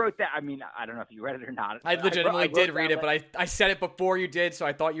 I wrote that. I mean, I don't know if you read it or not. I legitimately did read it, but I said it before you did, so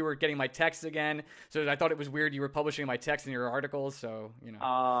I thought you were getting my texts again. So I thought it was weird you were publishing my text in your articles, so, Oh,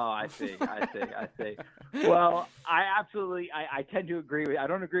 I see. Well, I tend to agree with – I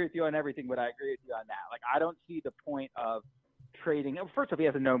don't agree with you on everything, but I agree with you on that. Like, I don't see the point of trading – first off, he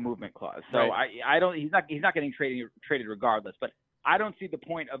has a no-movement clause. So right. I don't – he's not getting traded regardless. But I don't see the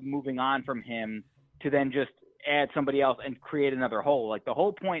point of moving on from him to then just – add somebody else and create another hole. Like, the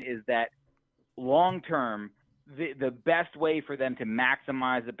whole point is that long term, the best way for them to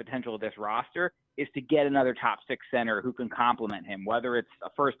maximize the potential of this roster is to get another top six center who can complement him, whether it's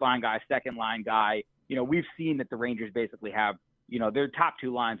a first line guy, second line guy. We've seen that the Rangers basically have, their top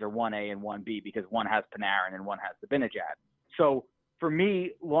two lines are 1A and 1B because one has Panarin and one has Zibanejad. So for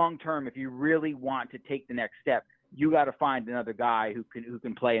me, long term, if you really want to take the next step, you got to find another guy who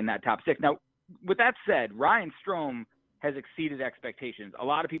can play in that top six. Now, with that said, Ryan Strome has exceeded expectations. A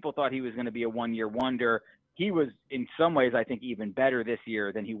lot of people thought he was going to be a one-year wonder. He was, in some ways, I think, even better this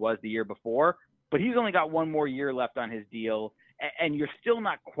year than he was the year before. But he's only got one more year left on his deal, and you're still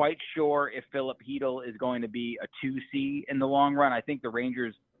not quite sure if Philip Hedl is going to be a 2C in the long run. I think the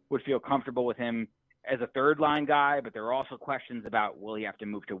Rangers would feel comfortable with him as a third-line guy, but there are also questions about, will he have to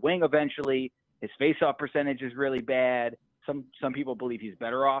move to wing eventually? His face-off percentage is really bad. Some people believe he's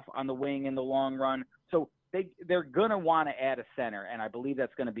better off on the wing in the long run. So they're going to want to add a center, and I believe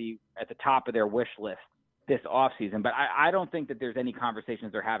that's going to be at the top of their wish list this offseason. But I don't think that there's any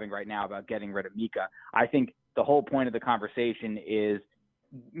conversations they're having right now about getting rid of Mika. I think the whole point of the conversation is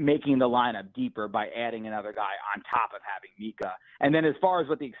making the lineup deeper by adding another guy on top of having Mika. And then as far as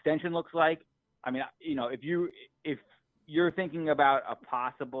what the extension looks like, I mean, if you're thinking about a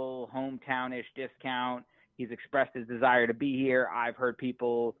possible hometown-ish discount, he's expressed his desire to be here. I've heard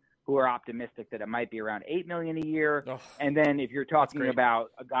people who are optimistic that it might be around $8 million a year. Oh, and then if you're talking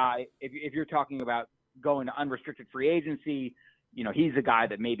about a guy, if you're talking about going to unrestricted free agency, he's a guy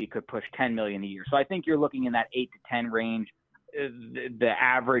that maybe could push $10 million a year. So I think you're looking in that 8 to 10 range. The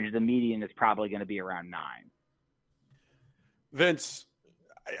average, the median is probably going to be around 9. Vince,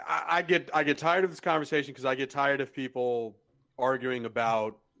 I get tired of this conversation because I get tired of people arguing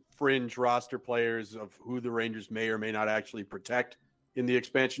about fringe roster players of who the Rangers may or may not actually protect in the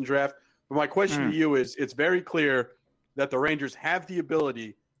expansion draft. But my question to you is, it's very clear that the Rangers have the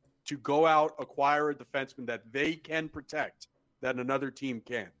ability to go out, acquire a defenseman that they can protect, that another team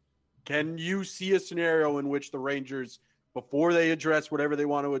can. Can you see a scenario in which the Rangers, before they address whatever they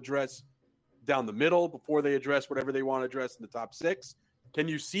want to address down the middle, before they address whatever they want to address in the top six, can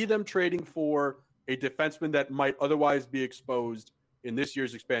you see them trading for a defenseman that might otherwise be exposed in this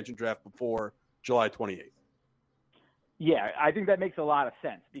year's expansion draft before July 28th? Yeah, I think that makes a lot of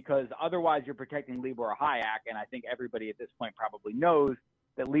sense because otherwise you're protecting Libor Hajek, and I think everybody at this point probably knows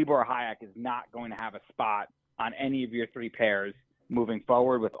that Libor Hajek is not going to have a spot on any of your three pairs moving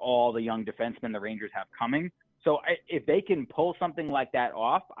forward with all the young defensemen the Rangers have coming. So if they can pull something like that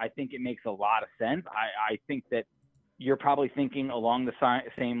off, I think it makes a lot of sense. I think that you're probably thinking along the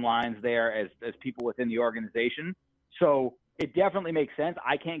same lines there as people within the organization. So it definitely makes sense.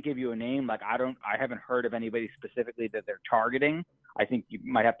 I can't give you a name. Like I haven't heard of anybody specifically that they're targeting. I think you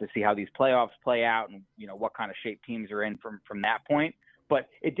might have to see how these playoffs play out and, what kind of shape teams are in from that point. But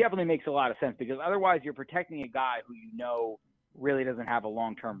it definitely makes a lot of sense because otherwise you're protecting a guy who really doesn't have a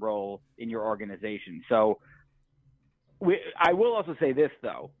long-term role in your organization. So I will also say this,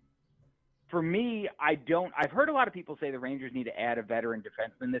 though. For me, I've heard a lot of people say the Rangers need to add a veteran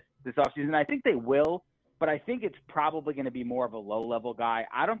defenseman this offseason. I think they will, but I think it's probably going to be more of a low-level guy.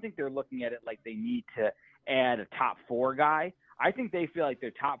 I don't think they're looking at it like they need to add a top 4 guy. I think they feel like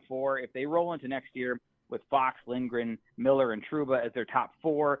their top 4, if they roll into next year with Fox, Lindgren, Miller, and Trouba as their top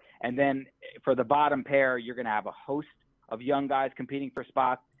 4, and then for the bottom pair, you're going to have a host of young guys competing for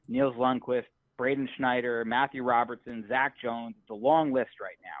spots, Niels Lundqvist, Braden Schneider, Matthew Robertson, Zach Jones. It's a long list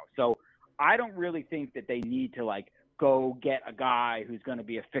right now. So I don't really think that they need to go get a guy who's going to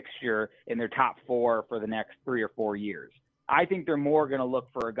be a fixture in their top 4 for the next 3 or 4 years. I think they're more going to look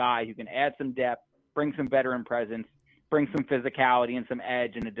for a guy who can add some depth, bring some veteran presence, bring some physicality and some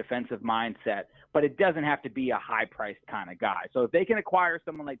edge and a defensive mindset, but it doesn't have to be a high-priced kind of guy. So if they can acquire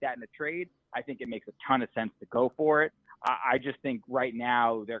someone like that in a trade, I think it makes a ton of sense to go for it. I just think right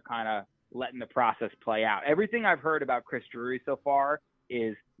now they're kind of letting the process play out. Everything I've heard about Chris Drury so far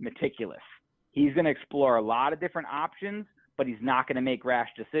is meticulous. He's going to explore a lot of different options, but he's not going to make rash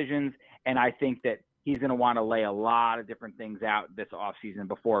decisions. And I think that he's going to want to lay a lot of different things out this offseason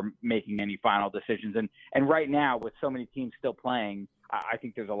before making any final decisions. And right now, with so many teams still playing, I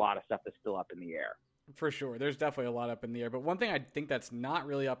think there's a lot of stuff that's still up in the air. For sure. There's definitely a lot up in the air. But one thing I think that's not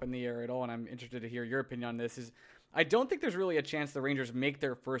really up in the air at all, and I'm interested to hear your opinion on this, is I don't think there's really a chance the Rangers make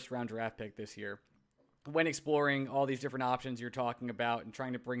their first-round draft pick this year. When exploring all these different options you're talking about and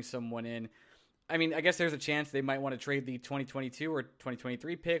trying to bring someone in, I mean, I guess there's a chance they might want to trade the 2022 or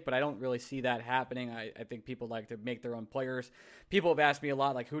 2023 pick, but I don't really see that happening. I think people like to make their own players. People have asked me a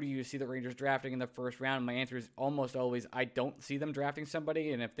lot, who do you see the Rangers drafting in the first round? My answer is almost always I don't see them drafting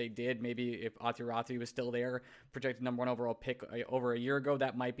somebody, and if they did, maybe if Aatu Räty was still there, projected number 1 overall pick over a year ago,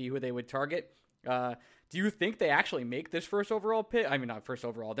 that might be who they would target. Do you think they actually make this first overall pick? I mean, not first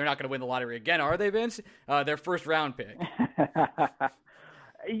overall. They're not going to win the lottery again, are they, Vince? Their first round pick.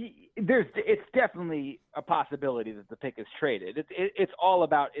 It's definitely a possibility that the pick is traded. It's all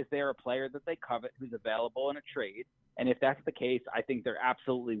about, is there a player that they covet who's available in a trade? And if that's the case, I think they're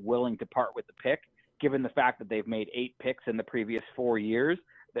absolutely willing to part with the pick, given the fact that they've made 8 picks in the previous 4 years,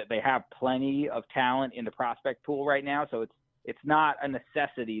 that they have plenty of talent in the prospect pool right now. So it's not a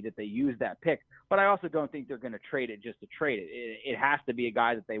necessity that they use that pick. But I also don't think they're going to trade it just to trade it. It has to be a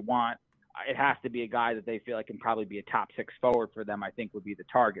guy that they want. It has to be a guy that they feel like can probably be a top 6 forward for them, I think would be the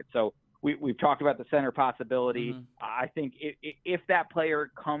target. So we've talked about the center possibility. Mm-hmm. I think if that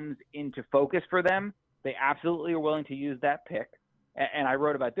player comes into focus for them, they absolutely are willing to use that pick. And I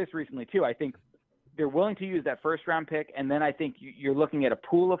wrote about this recently too. I think they're willing to use that first round pick. And then I think you're looking at a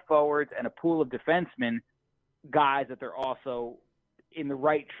pool of forwards and a pool of defensemen, guys that they're also in the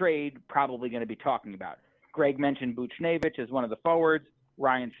right trade probably going to be talking about. Greg mentioned Buchnevich as one of the forwards.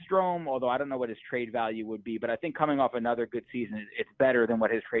 Ryan Strome, although I don't know what his trade value would be, but I think coming off another good season, it's better than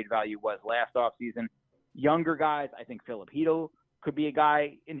what his trade value was last offseason. Younger guys, I think Philip Hedl could be a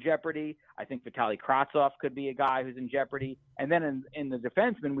guy in jeopardy. I think Vitaly Kravtsov could be a guy who's in jeopardy. And then in the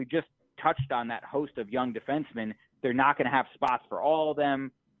defensemen, we just touched on that host of young defensemen. They're not going to have spots for all of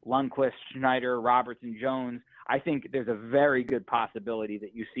them. Lundqvist, Schneider, Robertson, Jones. I think there's a very good possibility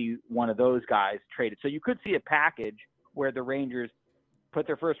that you see one of those guys traded. So you could see a package where the Rangers put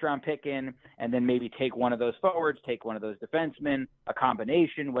their first round pick in and then maybe take one of those forwards, take one of those defensemen, a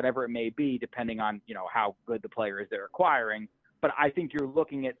combination, whatever it may be, depending on, how good the player is they're acquiring. But I think you're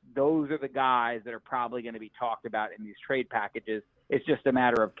looking at those are the guys that are probably going to be talked about in these trade packages. It's just a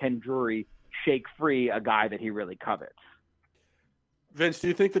matter of can Drury shake free a guy that he really covets. Vince, do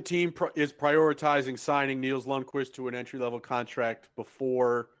you think the team is prioritizing signing Niels Lundqvist to an entry-level contract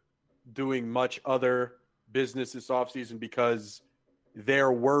before doing much other business this offseason because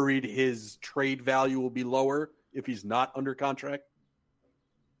they're worried his trade value will be lower if he's not under contract?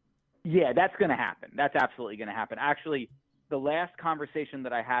 Yeah, that's going to happen. That's absolutely going to happen. Actually, the last conversation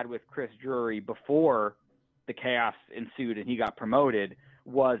that I had with Chris Drury before the chaos ensued and he got promoted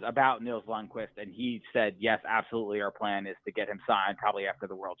was about Niels Lundqvist, and he said, yes, absolutely, our plan is to get him signed probably after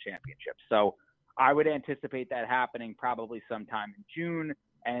the World Championship. So I would anticipate that happening probably sometime in June,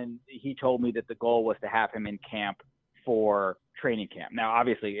 and he told me that the goal was to have him in camp for training camp. Now,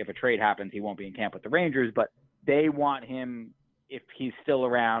 obviously, if a trade happens, he won't be in camp with the Rangers, but they want him, if he's still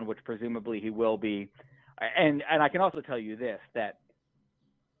around, which presumably he will be. And I can also tell you this, that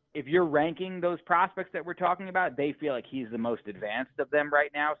if you're ranking those prospects that we're talking about, they feel like he's the most advanced of them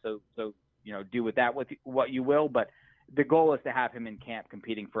right now. So do with that what you will. But the goal is to have him in camp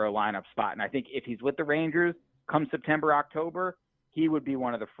competing for a lineup spot. And I think if he's with the Rangers come September, October, he would be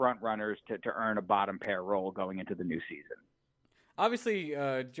one of the front runners to earn a bottom pair role going into the new season. Obviously,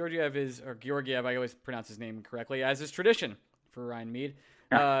 Georgiev, I always pronounce his name correctly, as is tradition for Ryan Mead,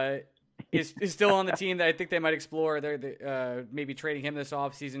 is still on the team that I think they might explore. They're maybe trading him this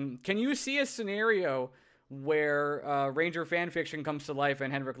offseason. Can you see a scenario where Ranger fan fiction comes to life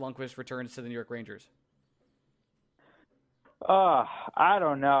and Henrik Lundqvist returns to the New York Rangers? I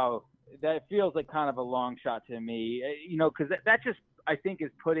don't know. That feels like kind of a long shot to me, because that just, I think, is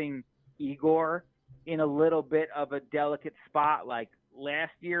putting Igor in a little bit of a delicate spot. Like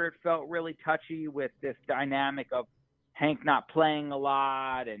last year, it felt really touchy with this dynamic of Hank not playing a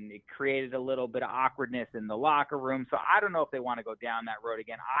lot, and it created a little bit of awkwardness in the locker room. So I don't know if they want to go down that road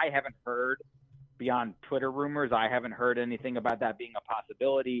again. I haven't heard, beyond Twitter rumors, I haven't heard anything about that being a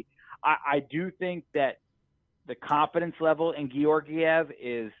possibility. I do think that the confidence level in Georgiev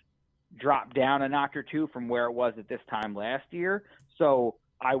is dropped down a notch or two from where it was at this time last year. So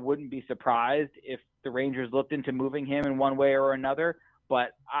I wouldn't be surprised if the Rangers looked into moving him in one way or another.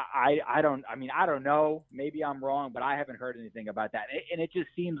 But I don't know. Maybe I'm wrong, but I haven't heard anything about that. And it just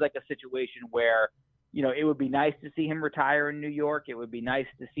seems like a situation where, it would be nice to see him retire in New York. It would be nice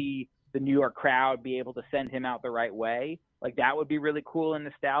to see the New York crowd be able to send him out the right way. Like that would be really cool and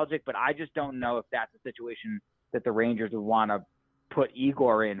nostalgic. But I just don't know if that's a situation that the Rangers would want to put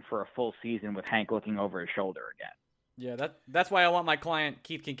Igor in for a full season with Hank looking over his shoulder again. Yeah, that's why I want my client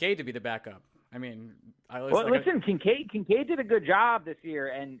Keith Kincaid to be the backup. I mean, Kincaid did a good job this year,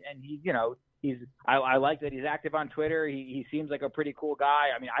 and I like that he's active on Twitter. He seems like a pretty cool guy.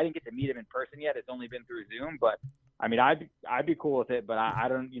 I mean, I didn't get to meet him in person yet; it's only been through Zoom. But I mean, I'd be cool with it. But I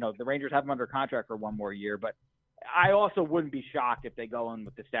don't, the Rangers have him under contract for one more year. But I also wouldn't be shocked if they go in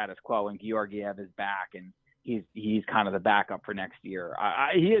with the status quo and Georgiev is back and he's kind of the backup for next year.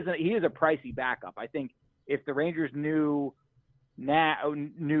 He is a pricey backup. I think if the Rangers knew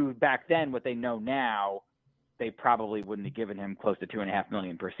back then what they know now, they probably wouldn't have given him close to $2.5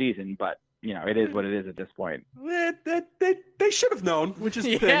 million per season. But it is what it is at this point. They should have known, which is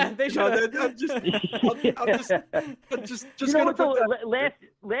the thing. They should have.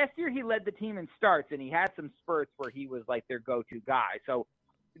 Last year he led the team in starts, and he had some spurts where he was like their go-to guy. So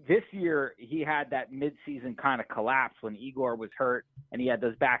this year he had that mid-season kind of collapse when Igor was hurt, and he had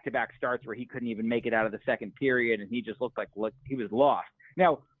those back-to-back starts where he couldn't even make it out of the second period, and he just looked like he was lost.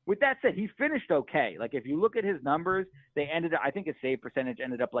 Now, with that said, he finished okay. Like if you look at his numbers, I think his save percentage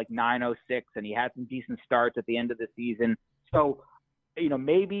ended up like .906, and he had some decent starts at the end of the season. So,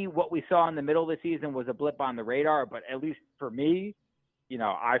 maybe what we saw in the middle of the season was a blip on the radar, but at least for me,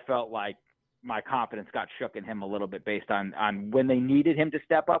 I felt like my confidence got shook in him a little bit based on when they needed him to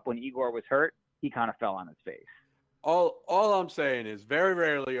step up. When Igor was hurt, he kind of fell on his face. All I'm saying is very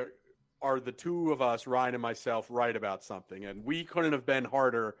rarely are the two of us, Ryan and myself, right about something. And we couldn't have been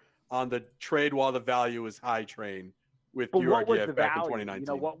harder on the trade while the value is high train with Georgiev back in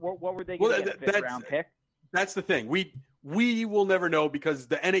 2019. What were they going to get, a fifth-round pick? That's the thing. We will never know because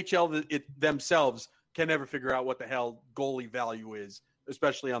the NHL themselves can never figure out what the hell goalie value is,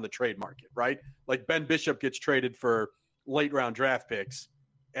 especially on the trade market, right? Like Ben Bishop gets traded for late-round draft picks,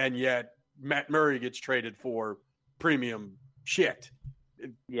 and yet Matt Murray gets traded for premium shit.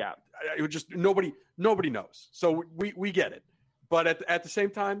 Yeah. It would just nobody knows. So we get it. But at the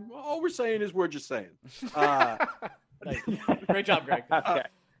same time, all we're saying is we're just saying. Great job, Greg. Okay.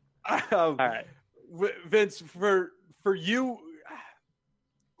 All right. Vince, for you,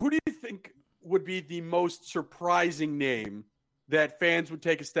 who do you think would be the most surprising name that fans would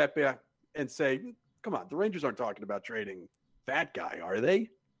take a step back and say, come on, the Rangers aren't talking about trading that guy, are they?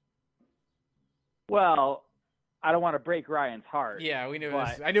 Well, I don't want to break Ryan's heart. Yeah, we knew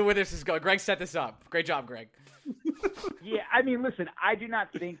this. I knew where this is going. Greg set this up. Great job, Greg. Yeah, I mean, listen, I do not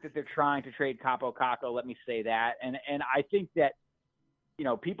think that they're trying to trade Kaapo Kakko. Let me say that. And I think that,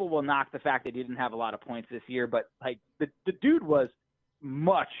 people will knock the fact that he didn't have a lot of points this year, but like the dude was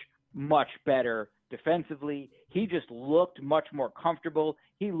much, much better defensively. He just looked much more comfortable.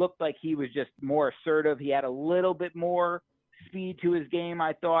 He looked like he was just more assertive. He had a little bit more speed to his game,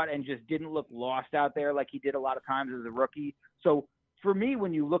 I thought, and just didn't look lost out there like he did a lot of times as a rookie. So for me,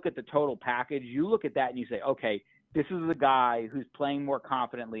 when you look at the total package, you look at that and you say, okay, this is the guy who's playing more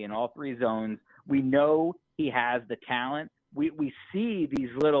confidently in all three zones. We know he has the talent. We see these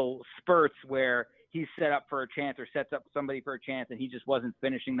little spurts where he's set up for a chance or sets up somebody for a chance and he just wasn't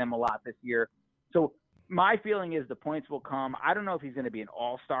finishing them a lot this year. So my feeling is the points will come. I don't know if he's going to be an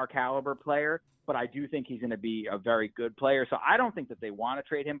all-star caliber player, but I do think he's going to be a very good player. So I don't think that they want to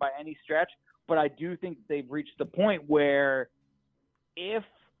trade him by any stretch, but I do think they've reached the point where if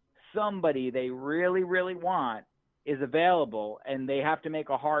somebody they really, really want is available and they have to make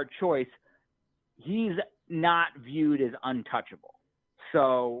a hard choice, he's not viewed as untouchable.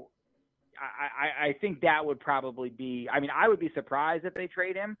 So I think that would probably be – I mean, I would be surprised if they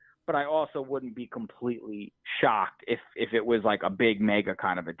trade him, but I also wouldn't be completely shocked if it was like a big mega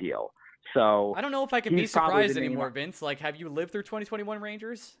kind of a deal. So I don't know if I can be surprised anymore, Vince. Like, have you lived through 2021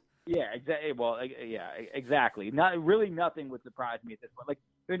 Rangers? Yeah, exactly. Well, yeah, exactly. Really nothing would surprise me at this point. Like,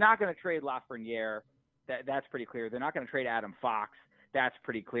 they're not going to trade Lafreniere. That's pretty clear. They're not going to trade Adam Fox. That's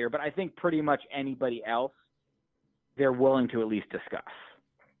pretty clear. But I think pretty much anybody else they're willing to at least discuss.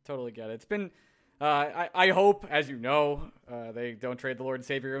 Totally get it. It's been I hope, as you know, they don't trade the Lord and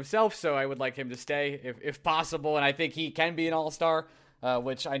Savior himself, so I would like him to stay if possible, and I think he can be an all-star,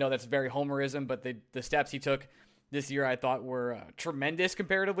 which I know that's very homerism, but the steps he took this year I thought were tremendous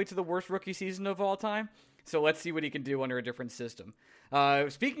comparatively to the worst rookie season of all time. So let's see what he can do under a different system.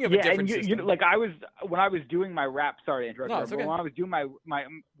 Speaking of a different system. Like when I was doing my sorry to interrupt you, okay. but when I was doing my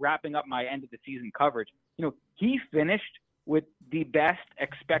wrapping up my end of the season coverage, he finished with the best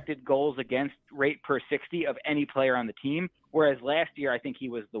expected goals against rate per 60 of any player on the team, whereas last year I think he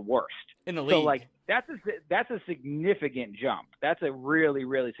was the worst in the league. So like that's a significant jump. That's a really,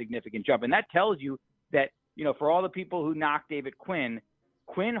 really significant jump, and that tells you that for all the people who knocked David Quinn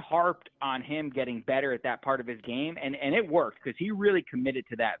harped on him getting better at that part of his game, and it worked because he really committed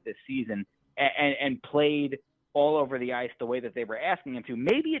to that this season and played all over the ice the way that they were asking him to.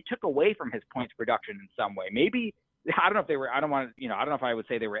 Maybe it took away from his points production in some way. Maybe I don't know if they were. I don't know if I would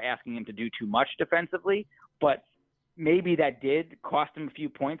say they were asking him to do too much defensively, but maybe that did cost him a few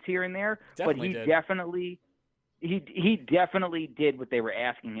points here and there. Definitely but did. he definitely did what they were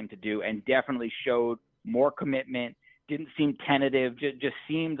asking him to do, and definitely showed more commitment. Didn't seem tentative. Just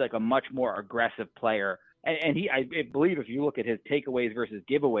seemed like a much more aggressive player. And I believe if you look at his takeaways versus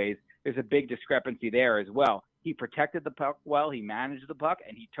giveaways, there's a big discrepancy there as well. He protected the puck well. He managed the puck,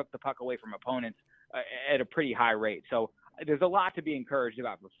 and he took the puck away from opponents at a pretty high rate. So there's a lot to be encouraged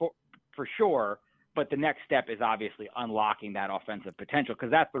about for sure. But the next step is obviously unlocking that offensive potential,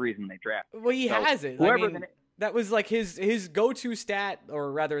 because that's the reason they drafted. Well, he has it. That was like his go-to stat,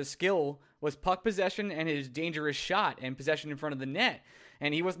 or rather his skill, was puck possession and his dangerous shot and possession in front of the net.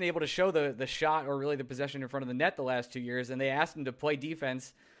 And he wasn't able to show the shot or really the possession in front of the net the last 2 years. And they asked him to play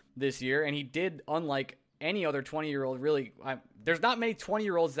defense this year, and he did, unlike any other 20-year-old, really. There's not many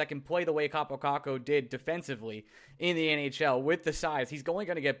 20-year-olds that can play the way Kaapo Kakko did defensively in the NHL with the size. He's only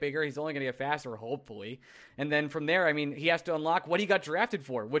going to get bigger. He's only going to get faster, hopefully. And then from there, he has to unlock what he got drafted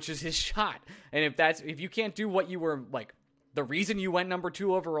for, which is his shot. And if you can't do what you were, like, the reason you went number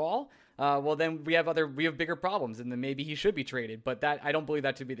 2 overall, well, then we have bigger problems, and then maybe he should be traded. But I don't believe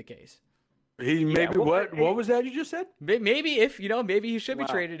that to be the case. What was that you just said? Maybe maybe he should be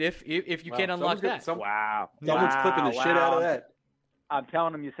traded if you can't unlock that. Someone's clipping the shit out of that. I'm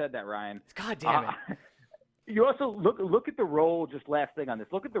telling him you said that, Ryan. God damn it. You also look at the role, just last thing on this,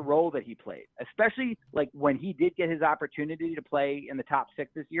 look at the role that he played, especially like when he did get his opportunity to play in the top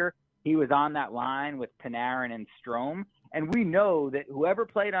 6 this year. He was on that line with Panarin and Strome. And we know that whoever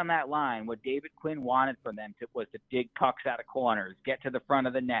played on that line, what David Quinn wanted from them was to dig pucks out of corners, get to the front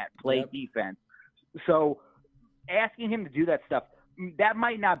of the net, play defense. So asking him to do that stuff, that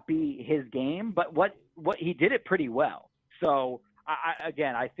might not be his game, but what he did it pretty well. So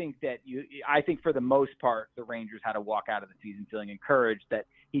I think for the most part, the Rangers had to walk out of the season feeling encouraged that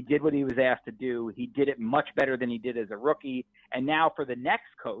he did what he was asked to do. He did it much better than he did as a rookie. And now for the next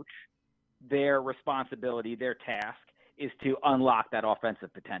coach, their responsibility, their task, is to unlock that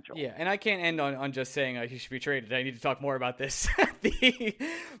offensive potential. Yeah, and I can't end on just saying he should be traded. I need to talk more about this.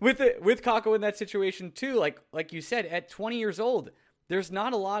 With Kakko in that situation too, like you said, at 20 years old, there's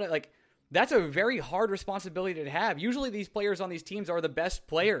not a lot of that's a very hard responsibility to have. Usually these players on these teams are the best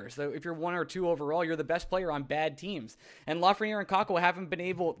players. So if you're 1 or 2 overall, you're the best player on bad teams. And Lafreniere and Kakko haven't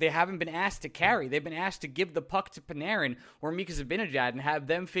been asked to carry. They've been asked to give the puck to Panarin or Mika Zibanejad and have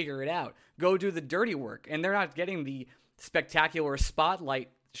them figure it out. Go do the dirty work. And they're not getting the spectacular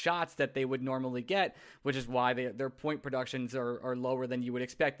spotlight shots that they would normally get, which is why their point productions are lower than you would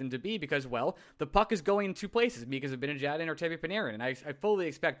expect them to be, because, well, the puck is going in 2 places, Mika Zibanejad and Artemi Panarin, and I fully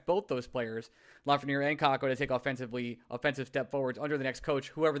expect both those players, Lafreniere and Kakko, to take offensive step forwards under the next coach,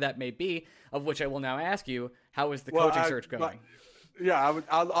 whoever that may be, of which I will now ask you, how is the coaching search going?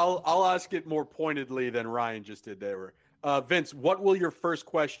 I'll ask it more pointedly than Ryan just did there. Vince, what will your first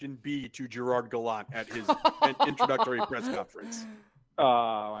question be to Gerard Gallant at his introductory press conference?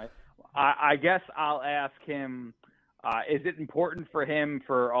 I guess I'll ask him, is it important for him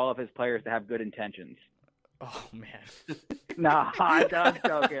for all of his players to have good intentions? Oh, man. No, I'm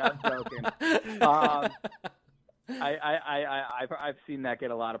joking. I've seen that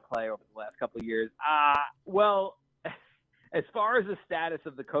get a lot of play over the last couple of years. Well, as far as the status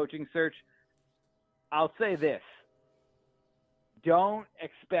of the coaching search, I'll say this. Don't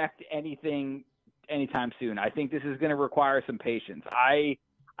expect anything anytime soon. I think this is going to require some patience. I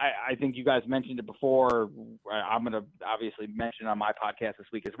think you guys mentioned it before. I'm going to obviously mention it on my podcast this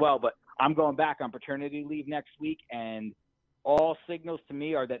week as well, but I'm going back on paternity leave next week, and all signals to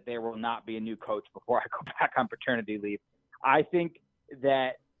me are that there will not be a new coach before I go back on paternity leave. I think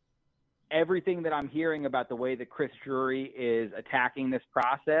that everything that I'm hearing about the way that Chris Drury is attacking this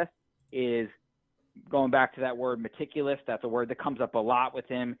process is going back to that word meticulous. That's a word that comes up a lot with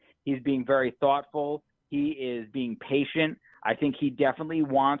him. He's being very thoughtful. He is being patient. I think he definitely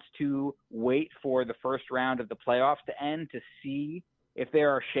wants to wait for the first round of the playoffs to end to see if there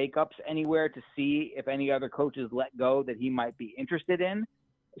are shakeups anywhere, to see if any other coaches let go that he might be interested in.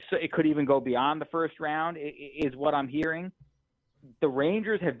 So it could even go beyond the first round, is what I'm hearing. The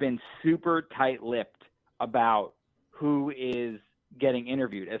Rangers have been super tight-lipped about who is getting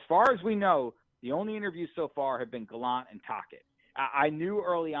interviewed. As far as we know, the only interviews so far have been Gallant and Tocchet. I knew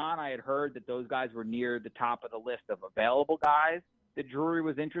early on, I had heard that those guys were near the top of the list of available guys that Drury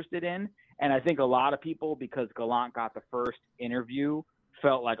was interested in. And I think a lot of people, because Gallant got the first interview,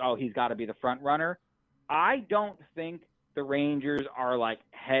 felt like, oh, he's got to be the front runner. I don't think the Rangers are like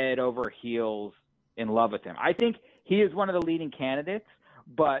head over heels in love with him. I think he is one of the leading candidates,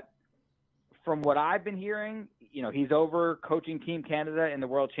 but from what I've been hearing, he's over coaching Team Canada in the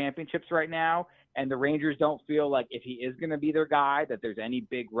World Championships right now, and the Rangers don't feel like if he is going to be their guy that there's any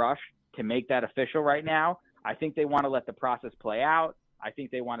big rush to make that official right now. I think they want to let the process play out. I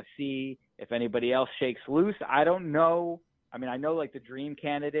think they want to see if anybody else shakes loose. I don't know. I mean, I know like the dream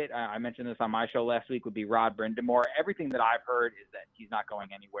candidate, I mentioned this on my show last week, would be Rod Brind'Amour. Everything that I've heard is that he's not going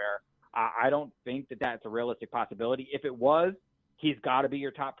anywhere. I don't think that that's a realistic possibility. If it was, he's got to be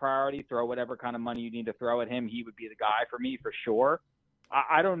your top priority. Throw whatever kind of money you need to throw at him. He would be the guy for me for sure.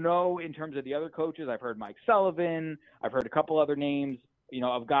 I don't know in terms of the other coaches. I've heard Mike Sullivan. I've heard a couple other names,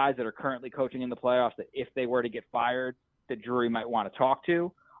 of guys that are currently coaching in the playoffs that if they were to get fired, that Drury might want to talk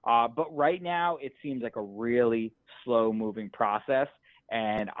to. But right now it seems like a really slow moving process.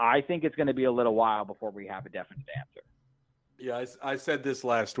 And I think it's going to be a little while before we have a definite answer. Yeah, I said this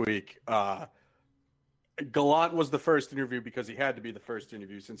last week. Gallant was the first interview because he had to be the first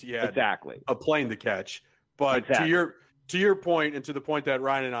interview since he had a plane to catch. But to your point, and to the point that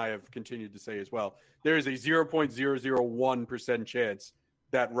Ryan and I have continued to say as well, there is a 0.001% chance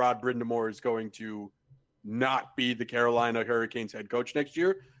that Rod Brind'Amour is going to not be the Carolina Hurricanes head coach next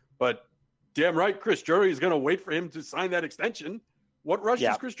year. But damn right, Chris Drury is going to wait for him to sign that extension. What rush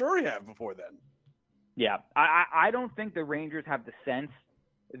does Chris Drury have before then? Yeah, I don't think the Rangers have the sense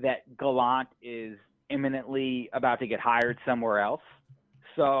that Gallant is imminently about to get hired somewhere else.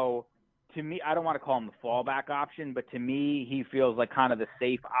 So to me, I don't want to call him the fallback option, but to me, he feels like kind of the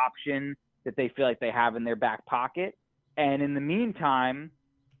safe option that they feel like they have in their back pocket. And in the meantime,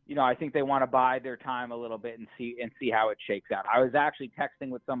 I think they want to bide their time a little bit and see how it shakes out. I was actually texting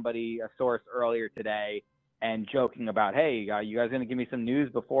with somebody, a source earlier today, and joking about, hey, you guys going to give me some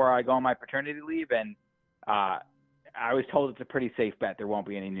news before I go on my paternity leave? And I was told it's a pretty safe bet there won't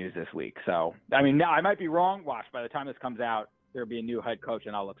be any news this week. So, I mean, I might be wrong. Watch, by the time this comes out, there'll be a new head coach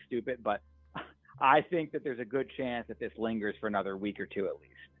and I'll look stupid. But I think that there's a good chance that this lingers for another week or two at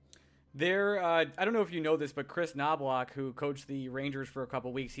least. I don't know if you know this, but Chris Knobloch, who coached the Rangers for a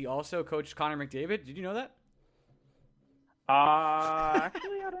couple weeks, he also coached Connor McDavid. Did you know that?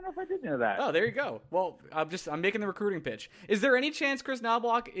 Actually, I don't know if I did know that. Oh, there you go. Well, I'm making the recruiting pitch. Is there any chance Chris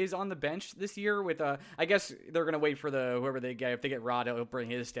Knobloch is on the bench this year with I guess they're going to wait for whoever they get. If they get Rod, he'll bring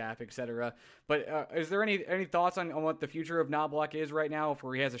his staff, etc. But is there any thoughts on what the future of Knobloch is right now, if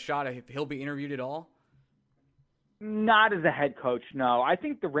he has a shot, if he'll be interviewed at all? Not as a head coach, no. I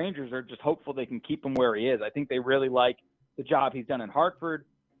think the Rangers are just hopeful they can keep him where he is. I think they really like the job he's done in Hartford.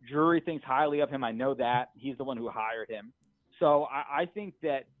 Drury thinks highly of him. I know that. He's the one who hired him. So I think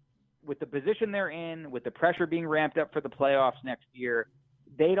that with the position they're in, with the pressure being ramped up for the playoffs next year,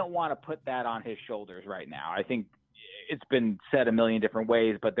 they don't want to put that on his shoulders right now. I think it's been said a million different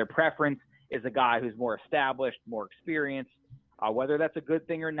ways, but their preference is a guy who's more established, more experienced, whether that's a good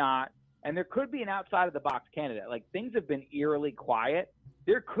thing or not. And there could be an outside-of-the-box candidate. Like, things have been eerily quiet.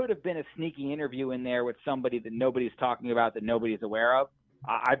 there could have been a sneaky interview in there with somebody that nobody's talking about, that nobody's aware of.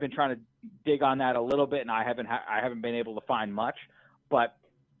 I've been trying to dig on that a little bit, and I haven't been able to find much. But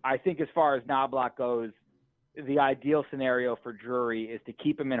I think as far as Knoblauch goes, the ideal scenario for Drury is to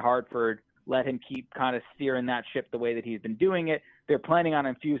keep him in Hartford, let him keep kind of steering that ship the way that he's been doing it. They're planning on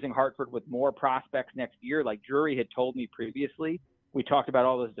infusing Hartford with more prospects next year. Like Drury had told me previously, we talked about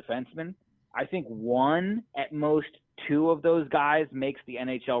all those defensemen. I think one, at most two of those guys makes the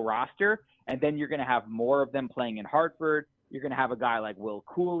NHL roster, and then you're going to have more of them playing in Hartford. You're going to have a guy like Will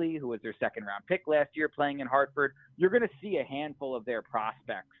Cooley, who was their second-round pick last year, playing in Hartford. You're going to see a handful of their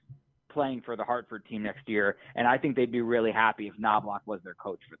prospects playing for the Hartford team next year, and I think they'd be really happy if Knoblauch was their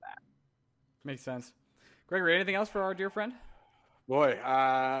coach for that. Makes sense. Gregory, anything else for our dear friend? Boy,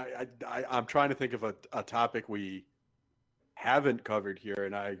 I'm trying to think of a topic we haven't covered here,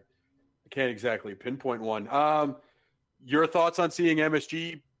 and I can't exactly pinpoint one. Your thoughts on seeing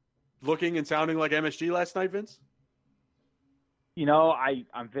MSG looking and sounding like MSG last night, Vince? You know,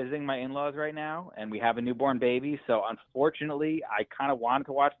 I'm visiting my in-laws right now, and we have a newborn baby. So, unfortunately, I kind of wanted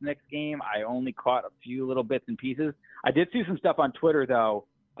to watch the next game. I only caught a few little bits and pieces. I did see some stuff on Twitter, though,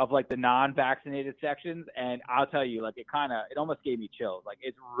 of, like, the non-vaccinated sections. And I'll tell you, like, it almost gave me chills. Like,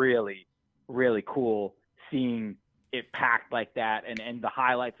 it's really, really cool seeing it packed like that. And the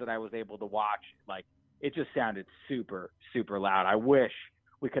highlights that I was able to watch, like, it just sounded super, super loud. I wish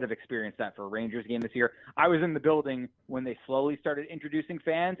we could have experienced that for a Rangers game this year. I was in the building when they slowly started introducing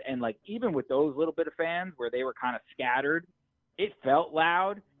fans, and like even with those little bit of fans where they were kind of scattered, it felt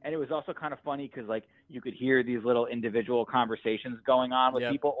loud, and it was also kind of funny because like you could hear these little individual conversations going on with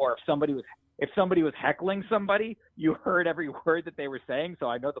people, or if somebody was heckling somebody, you heard every word that they were saying. So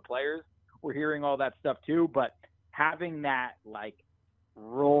I know the players were hearing all that stuff too, but having that like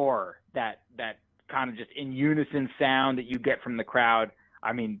roar, that kind of just in unison sound that you get from the crowd,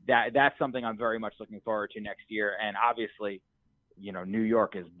 I mean, that's something I'm very much looking forward to next year. And obviously, you know, New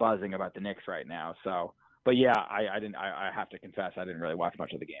York is buzzing about the Knicks right now. So, but yeah, I have to confess, I didn't really watch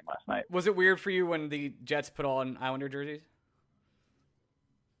much of the game last night. Was it weird for you when the Jets put on Islander jerseys?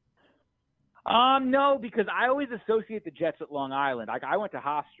 No, because I always associate the Jets at Long Island. Like I went to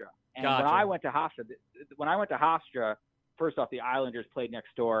Hofstra, and Gotcha. when I went to Hofstra, first off, the Islanders played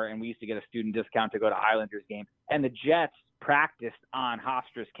next door, and we used to get a student discount to go to Islanders games. And the Jets practiced on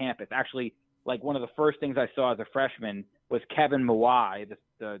Hofstra's campus. Actually, like one of the first things I saw as a freshman was Kevin Mawai,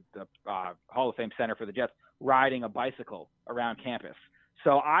 the Hall of Fame center for the Jets, riding a bicycle around campus.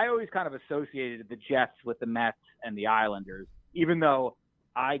 So I always kind of associated the Jets with the Mets and the Islanders, even though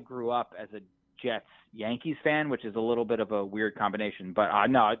I grew up as a Jets-Yankees fan, which is a little bit of a weird combination. But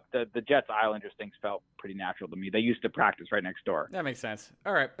no, the Jets-Islanders things felt pretty natural to me. They used to practice right next door. That makes sense.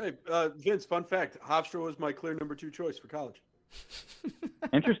 All right. Hey, Vince, fun fact. Hofstra was my clear number 2 choice for college.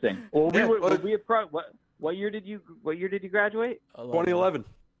 Interesting. Well, what year did you graduate? 2011.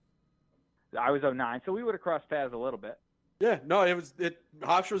 I was 09, so we would have crossed paths a little bit. Yeah, no,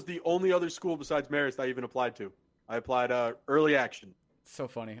 Hofstra was the only other school besides Marist I even applied to. I applied early action. So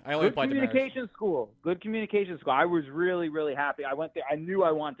funny. I only applied to Marist. Good communication school. I was really, really happy. I went there. I knew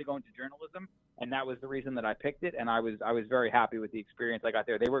I wanted to go into journalism, and that was the reason that I picked it. And I was very happy with the experience I got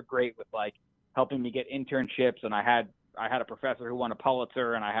there. They were great with like helping me get internships, and I had a professor who won a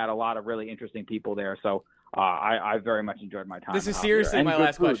Pulitzer, and I had a lot of really interesting people there. So I very much enjoyed my time. This is seriously my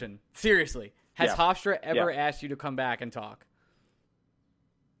last question. Seriously, has Hofstra ever asked you to come back and talk?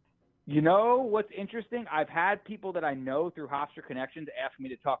 You know what's interesting? I've had people that I know through Hofstra connections ask me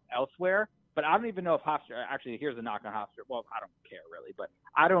to talk elsewhere, but I don't even know if Hofstra. Actually, here's a knock on Hofstra. Well, I don't care really, but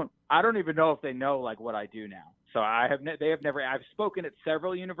I don't even know if they know like what I do now. So they have never. I've spoken at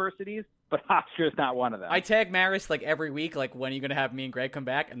several universities, but Hofstra is not one of them. I tag Marist like every week, like when are you going to have me and Greg come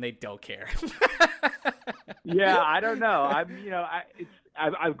back, and they don't care. Yeah, I don't know.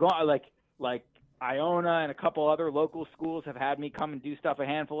 I've gone like Iona and a couple other local schools have had me come and do stuff a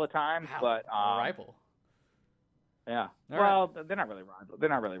handful of times, but a rival. Yeah. Well, they're not really rivals. They're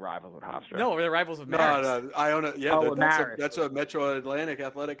not really rivals with Hofstra. No, they're rivals with Marist. No, Iona. Yeah, that's a Metro Atlantic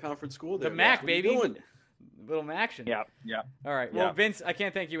Athletic Conference school. There. The MAC, baby. Little action. Yeah. All right. Well, Vince, I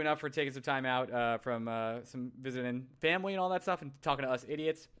can't thank you enough for taking some time out from some visiting family and all that stuff and talking to us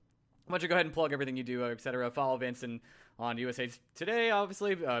idiots. Why don't you go ahead and plug everything you do, etc. Follow Vince on USA Today,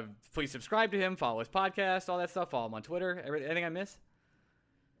 obviously. Please subscribe to him. Follow his podcast, all that stuff. Follow him on Twitter. Anything I miss?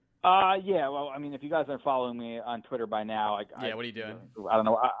 Yeah. Well, I mean, if you guys aren't following me on Twitter by now, what are you doing? I don't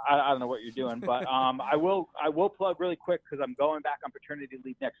know. I don't know what you're doing, but I will plug really quick because I'm going back on paternity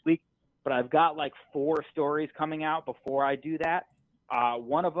leave next week. But I've got like 4 stories coming out before I do that.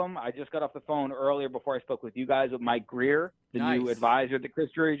 One of them, I just got off the phone earlier before I spoke with you guys with Mike Greer, the new advisor that Chris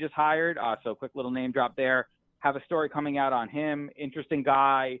Drury just hired. So quick little name drop there. Have a story coming out on him. Interesting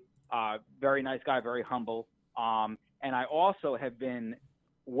guy, very nice guy, very humble. And I also have been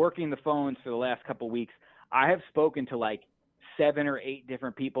working the phones for the last couple of weeks. I have spoken to like 7 or 8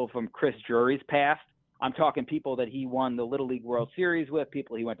 different people from Chris Drury's past. I'm talking people that he won the Little League World Series with,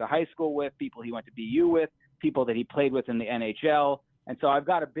 people he went to high school with, people he went to BU with, people that he played with in the NHL. And so I've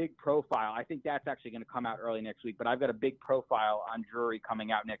got a big profile. I think that's actually going to come out early next week, but I've got a big profile on Drury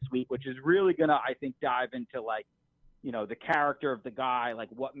coming out next week, which is really going to, I think, dive into like, you know, the character of the guy, like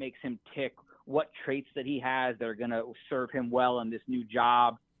what makes him tick, what traits that he has that are going to serve him well in this new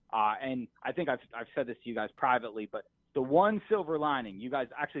job. And I think I've said this to you guys privately, but the one silver lining, you guys,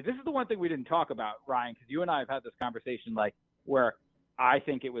 actually, this is the one thing we didn't talk about, Ryan, because you and I have had this conversation, like where I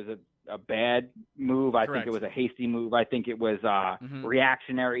think it was a bad move. I think it was a hasty move. I think it was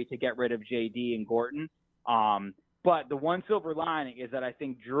reactionary to get rid of JD and Gorton. But the one silver lining is that I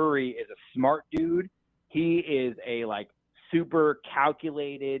think Drury is a smart dude. He is a like super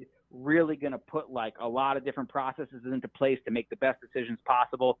calculated, really going to put like a lot of different processes into place to make the best decisions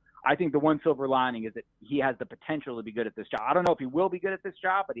possible. I think the one silver lining is that he has the potential to be good at this job. I don't know if he will be good at this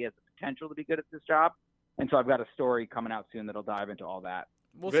job, but he has the potential to be good at this job. And so I've got a story coming out soon that'll dive into all that.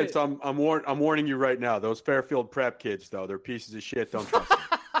 Vince, I'm warning you right now. Those Fairfield prep kids, though, they're pieces of shit. Don't trust them.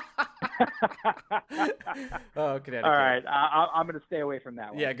 Oh, Connecticut. All right, I'm going to stay away from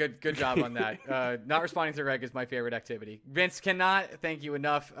that one. Yeah, good job on that. Not responding to Greg is my favorite activity. Vince, cannot thank you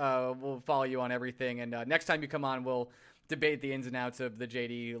enough. We'll follow you on everything, and next time you come on, we'll debate the ins and outs of the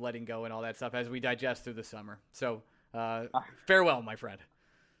JD letting go and all that stuff as we digest through the summer. So, farewell, my friend.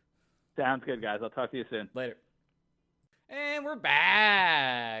 Sounds good, guys. I'll talk to you soon. Later. And we're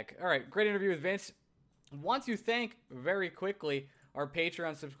back. All right, great interview with Vince. Want to thank very quickly our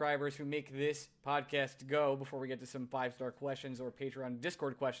Patreon subscribers who make this podcast go before we get to some 5-star questions or Patreon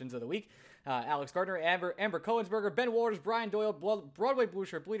Discord questions of the week. Alex Gardner, Amber Cohensberger, Ben Waters, Brian Doyle, Broadway Blue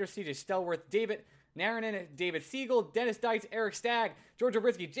Shirt Bleeder, CJ Stelworth, David Naranen, David Siegel, Dennis Dites, Eric Stagg, George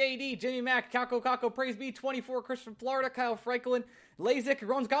Obritsky, JD, Jimmy Mack, Kako, Praise Be, 24, Chris from Florida, Kyle Franklin, Lazik,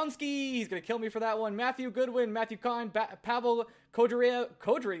 Ronskowski, he's going to kill me for that one, Matthew Goodwin, Matthew Kahn, Pavel Kodriev,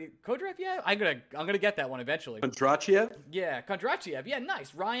 yeah, I'm gonna get that one eventually. Kondrachiev? Yeah, Kondrachiev, yeah,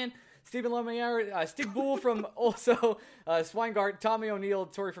 nice. Ryan, Stephen Lemiere, Stig Bull from also Swingart, Tommy O'Neill,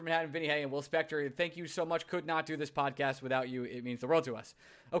 Tori from Manhattan, Vinny Hay, and Will Spector. Thank you so much. Could not do this podcast without you. It means the world to us.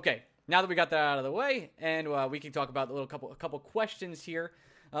 Okay, now that we got that out of the way, and we can talk about a couple questions here.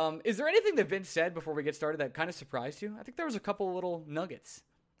 Is there anything that Vince said before we get started that kind of surprised you? I think there was a couple little nuggets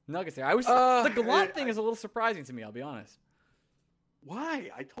there. The Gallant thing is a little surprising to me. I'll be honest. Why?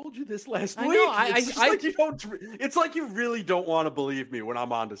 I told you this last week. Know, it's like you really don't want to believe me when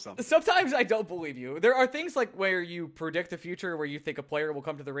I'm onto something. Sometimes I don't believe you. There are things like where you predict the future, where you think a player will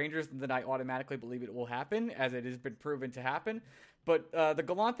come to the Rangers, and then I automatically believe it will happen, as it has been proven to happen. But the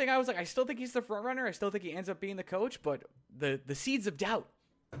Gallant thing, I was like, I still think he's the front runner. I still think he ends up being the coach. But the seeds of doubt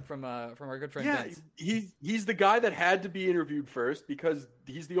from our good friend Vince. He's the guy that had to be interviewed first because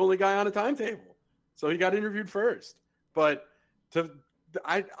he's the only guy on a timetable. So he got interviewed first. But there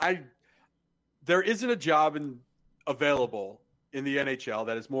isn't a job available in the NHL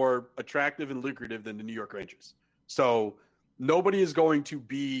that is more attractive and lucrative than the New York Rangers. So nobody is going to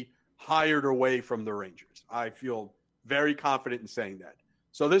be hired away from the Rangers. I feel very confident in saying that.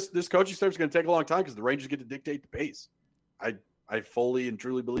 So this coaching staff is going to take a long time because the Rangers get to dictate the pace. I fully and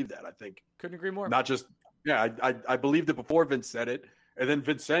truly believe that. I think couldn't agree more. Not just I believed it before Vince said it, and then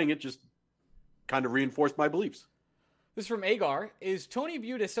Vince saying it just kind of reinforced my beliefs. This is from Agar. Is Tony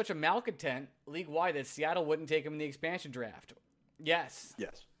viewed as such a malcontent league-wide that Seattle wouldn't take him in the expansion draft? Yes.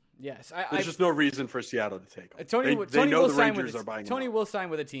 There's just no reason for Seattle to take him. Tony know will the sign Rangers with are buying him. Tony will sign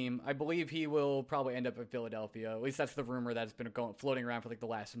with a team. I believe he will probably end up in Philadelphia. At least that's the rumor that's been floating around for like the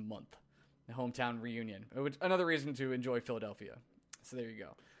last month. The hometown reunion. Another reason to enjoy Philadelphia. So there you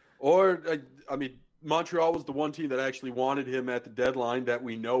go. Or, I mean, Montreal was the one team that actually wanted him at the deadline that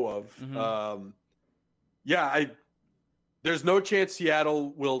we know of. Mm-hmm. There's no chance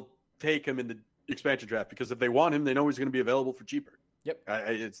Seattle will take him in the expansion draft because if they want him, they know he's going to be available for cheaper. Yep.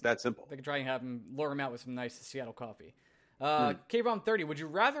 It's that simple. They can try and have him, lure him out with some nice Seattle coffee. K-Rom 30, would you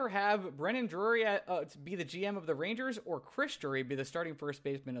rather have Brennan Drury be the GM of the Rangers or Chris Drury be the starting first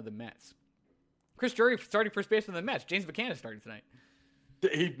baseman of the Mets? Chris Drury starting first baseman of the Mets. James McCann is starting tonight.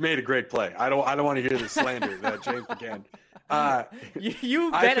 He made a great play. I don't want to hear the slander that James McCann.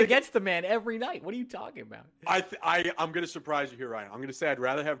 You bet against the man every night. What are you talking about? I'm going to surprise you here, Ryan. I'm going to say I'd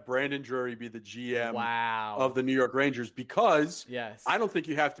rather have Brandon Drury be the GM of the New York Rangers because I don't think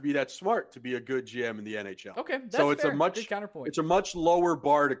you have to be that smart to be a good GM in the NHL. Okay, that's so it's fair. a much Good counterpoint. It's a much lower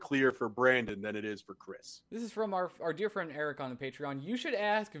bar to clear for Brandon than it is for Chris. This is from our dear friend Eric on the Patreon. You should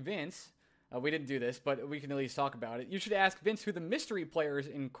ask Vince. We didn't do this, but we can at least talk about it. You should ask Vince who the mystery players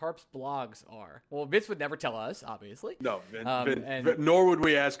in Carp's blogs are. Well, Vince would never tell us, obviously. No, Vince, nor would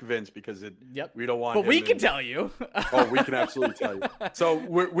we ask Vince because we don't want. But we can tell you. We can absolutely tell you. So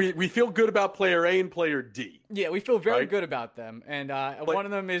we feel good about player A and player D. Yeah, we feel very good about them, and one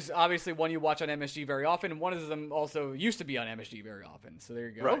of them is obviously one you watch on MSG very often, and one of them also used to be on MSG very often. So there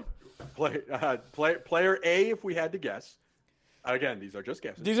you go. Right. Player A, if we had to guess. Again, these are just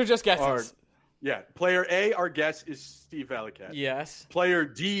guesses. These are just guesses. Player A, our guess is Steve Valiquette. Yes. Player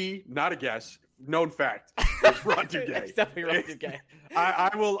D, not a guess, known fact, is Ron Duguay. It's definitely Ron Duguay.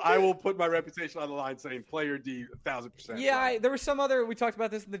 I will put my reputation on the line saying player D 1,000%. Yeah, there was some other. We talked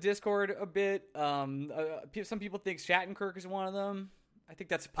about this in the Discord a bit. Some people think Shattenkirk is one of them. I think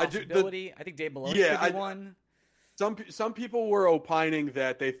that's a possibility. I think Dave Malone could be one. Some people were opining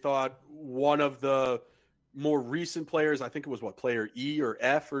that they thought one of the more recent players, I think it was player E or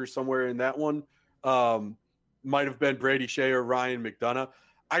F or somewhere in that one, might have been Brady Shea or Ryan McDonough.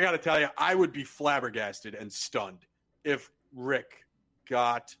 I got to tell you, I would be flabbergasted and stunned if Rick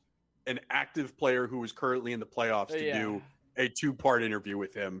got an active player who is currently in the playoffs to do a 2-part interview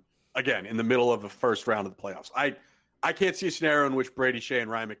with him, again, in the middle of the first round of the playoffs. I can't see a scenario in which Brady Shea and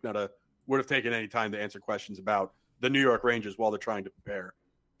Ryan McDonough would have taken any time to answer questions about the New York Rangers while they're trying to prepare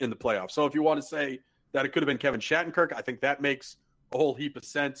in the playoffs. So if you want to say that it could have been Kevin Shattenkirk, I think that makes a whole heap of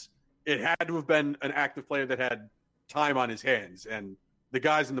sense. It had to have been an active player that had time on his hands, and the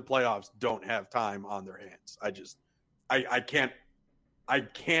guys in the playoffs don't have time on their hands. I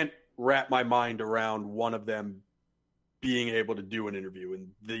can't wrap my mind around one of them being able to do an interview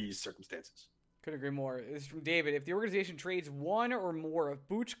in these circumstances. Couldn't agree more. This is from David. If the organization trades one or more of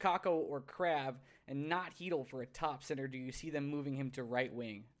Buch, Kakko, or Crabbe and not Hedl for a top center, do you see them moving him to right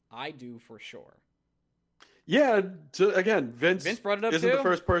wing? I do for sure. Yeah, Vince brought it up isn't too? the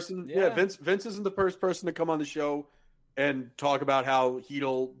first person. Yeah, Vince isn't the first person to come on the show and talk about how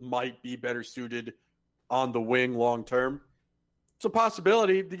Hedl might be better suited on the wing long term. It's a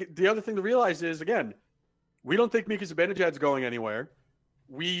possibility. The other thing to realize is, again, we don't think Mika Zibanejad's going anywhere.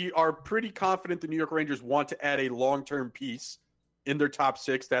 We are pretty confident the New York Rangers want to add a long-term piece in their top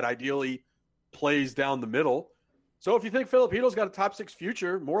 6 that ideally plays down the middle. So if you think Filip Hedl's got a top 6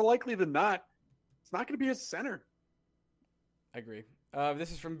 future, more likely than not, it's not going to be a center. I agree.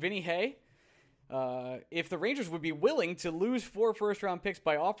 This is from Vinny Hay. If the Rangers would be willing to lose 4 first-round picks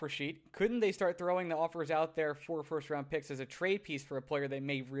by offer sheet, couldn't they start throwing the offers out there for first-round picks as a trade piece for a player they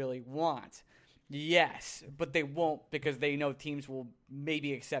may really want? Yes, but they won't because they know teams will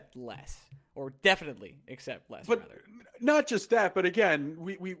maybe accept less, or definitely accept less. But not just that, but again,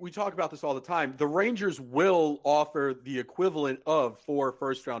 we talk about this all the time. The Rangers will offer the equivalent of 4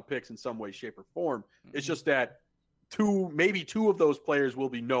 first-round picks in some way, shape, or form. Mm-hmm. It's just that maybe two of those players will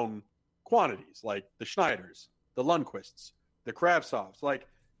be known quantities, like the Schneiders, the Lundqvists, the Kravtsovs. Like,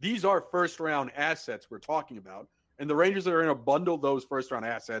 these are first-round assets we're talking about, and the Rangers are going to bundle those first-round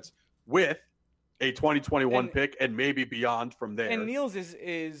assets with a 2021 pick and maybe beyond from there. And Niels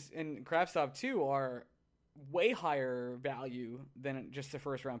is and Kravtsov too are way higher value than just a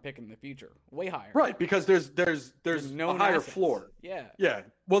first round pick in the future. Way higher. Right, because there's a higher floor. Yeah. Yeah.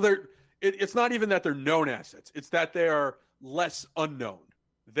 Well, it's not even that they're known assets. It's that they are less unknown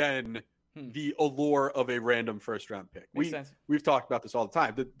than the allure of a random first round pick. Makes sense. We've talked about this all the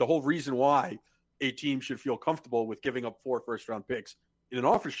time. The whole reason why a team should feel comfortable with giving up 4 first round picks in an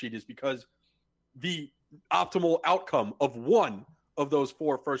offer sheet is because the optimal outcome of one of those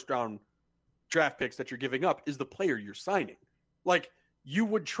 4 first-round draft picks that you're giving up is the player you're signing. Like, you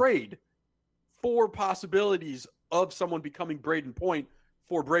would trade 4 possibilities of someone becoming Braden Point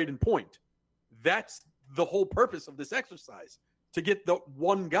for Braden Point. That's the whole purpose of this exercise, to get the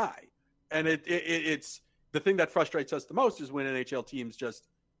one guy. And it's the thing that frustrates us the most is when NHL teams just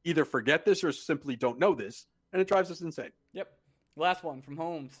either forget this or simply don't know this, and it drives us insane. Yep. Last one from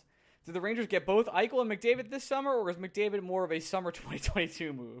Holmes. Did the Rangers get both Eichel and McDavid this summer, or is McDavid more of a summer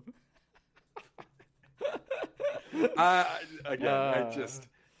 2022 move? The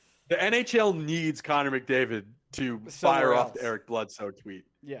NHL needs Connor McDavid to fire off the Eric Bledsoe tweet.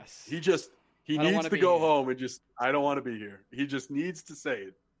 Yes. He needs to go home and I don't want to be here. He just needs to say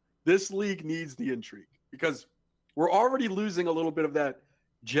it. This league needs the intrigue because we're already losing a little bit of that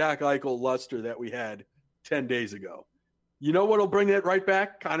Jack Eichel luster that we had 10 days ago. You know what'll bring that right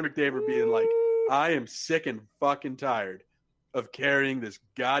back? Connor McDavid being like, I am sick and fucking tired of carrying this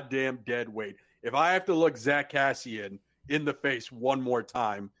goddamn dead weight. If I have to look Zach Kassian in the face one more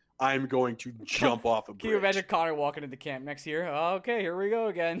time, I'm going to jump off a bridge. Can you imagine Connor walking into camp next year? Okay, here we go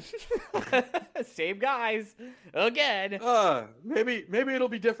again. Same guys again. Maybe it'll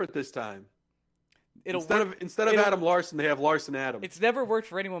be different this time. Instead of Adam Larson, they have Larson Adam. It's never worked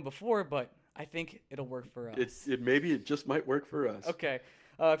for anyone before, but I think it'll work for us. It just might work for us. Okay.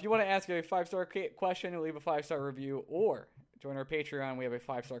 If you want to ask a 5-star question, leave a 5-star review, or join our Patreon. We have a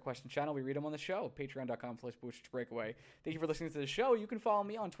 5-star question channel. We read them on the show. Patreon.com/BlueShirtsBreakaway. Thank you for listening to the show. You can follow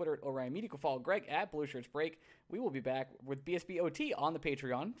me on Twitter at Orion Media. You can follow Greg at BlueShirtsBreak. We will be back with BSBOT on the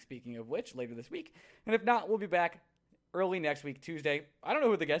Patreon, speaking of which, later this week. And if not, we'll be back early next week, Tuesday. I don't know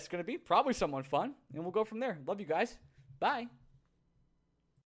who the guest is going to be. Probably someone fun. And we'll go from there. Love you guys. Bye.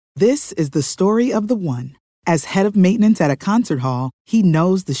 This is the story of the one. As head of maintenance at a concert hall, he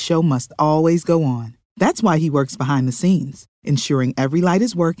knows the show must always go on. That's why he works behind the scenes, ensuring every light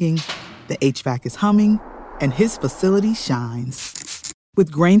is working, the HVAC is humming, and his facility shines.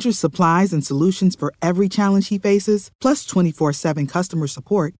 With Grainger's supplies and solutions for every challenge he faces, plus 24/7 customer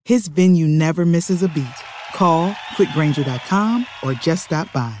support, his venue never misses a beat. Call quickgrainger.com or just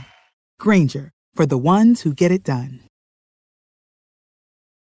stop by. Grainger, for the ones who get it done.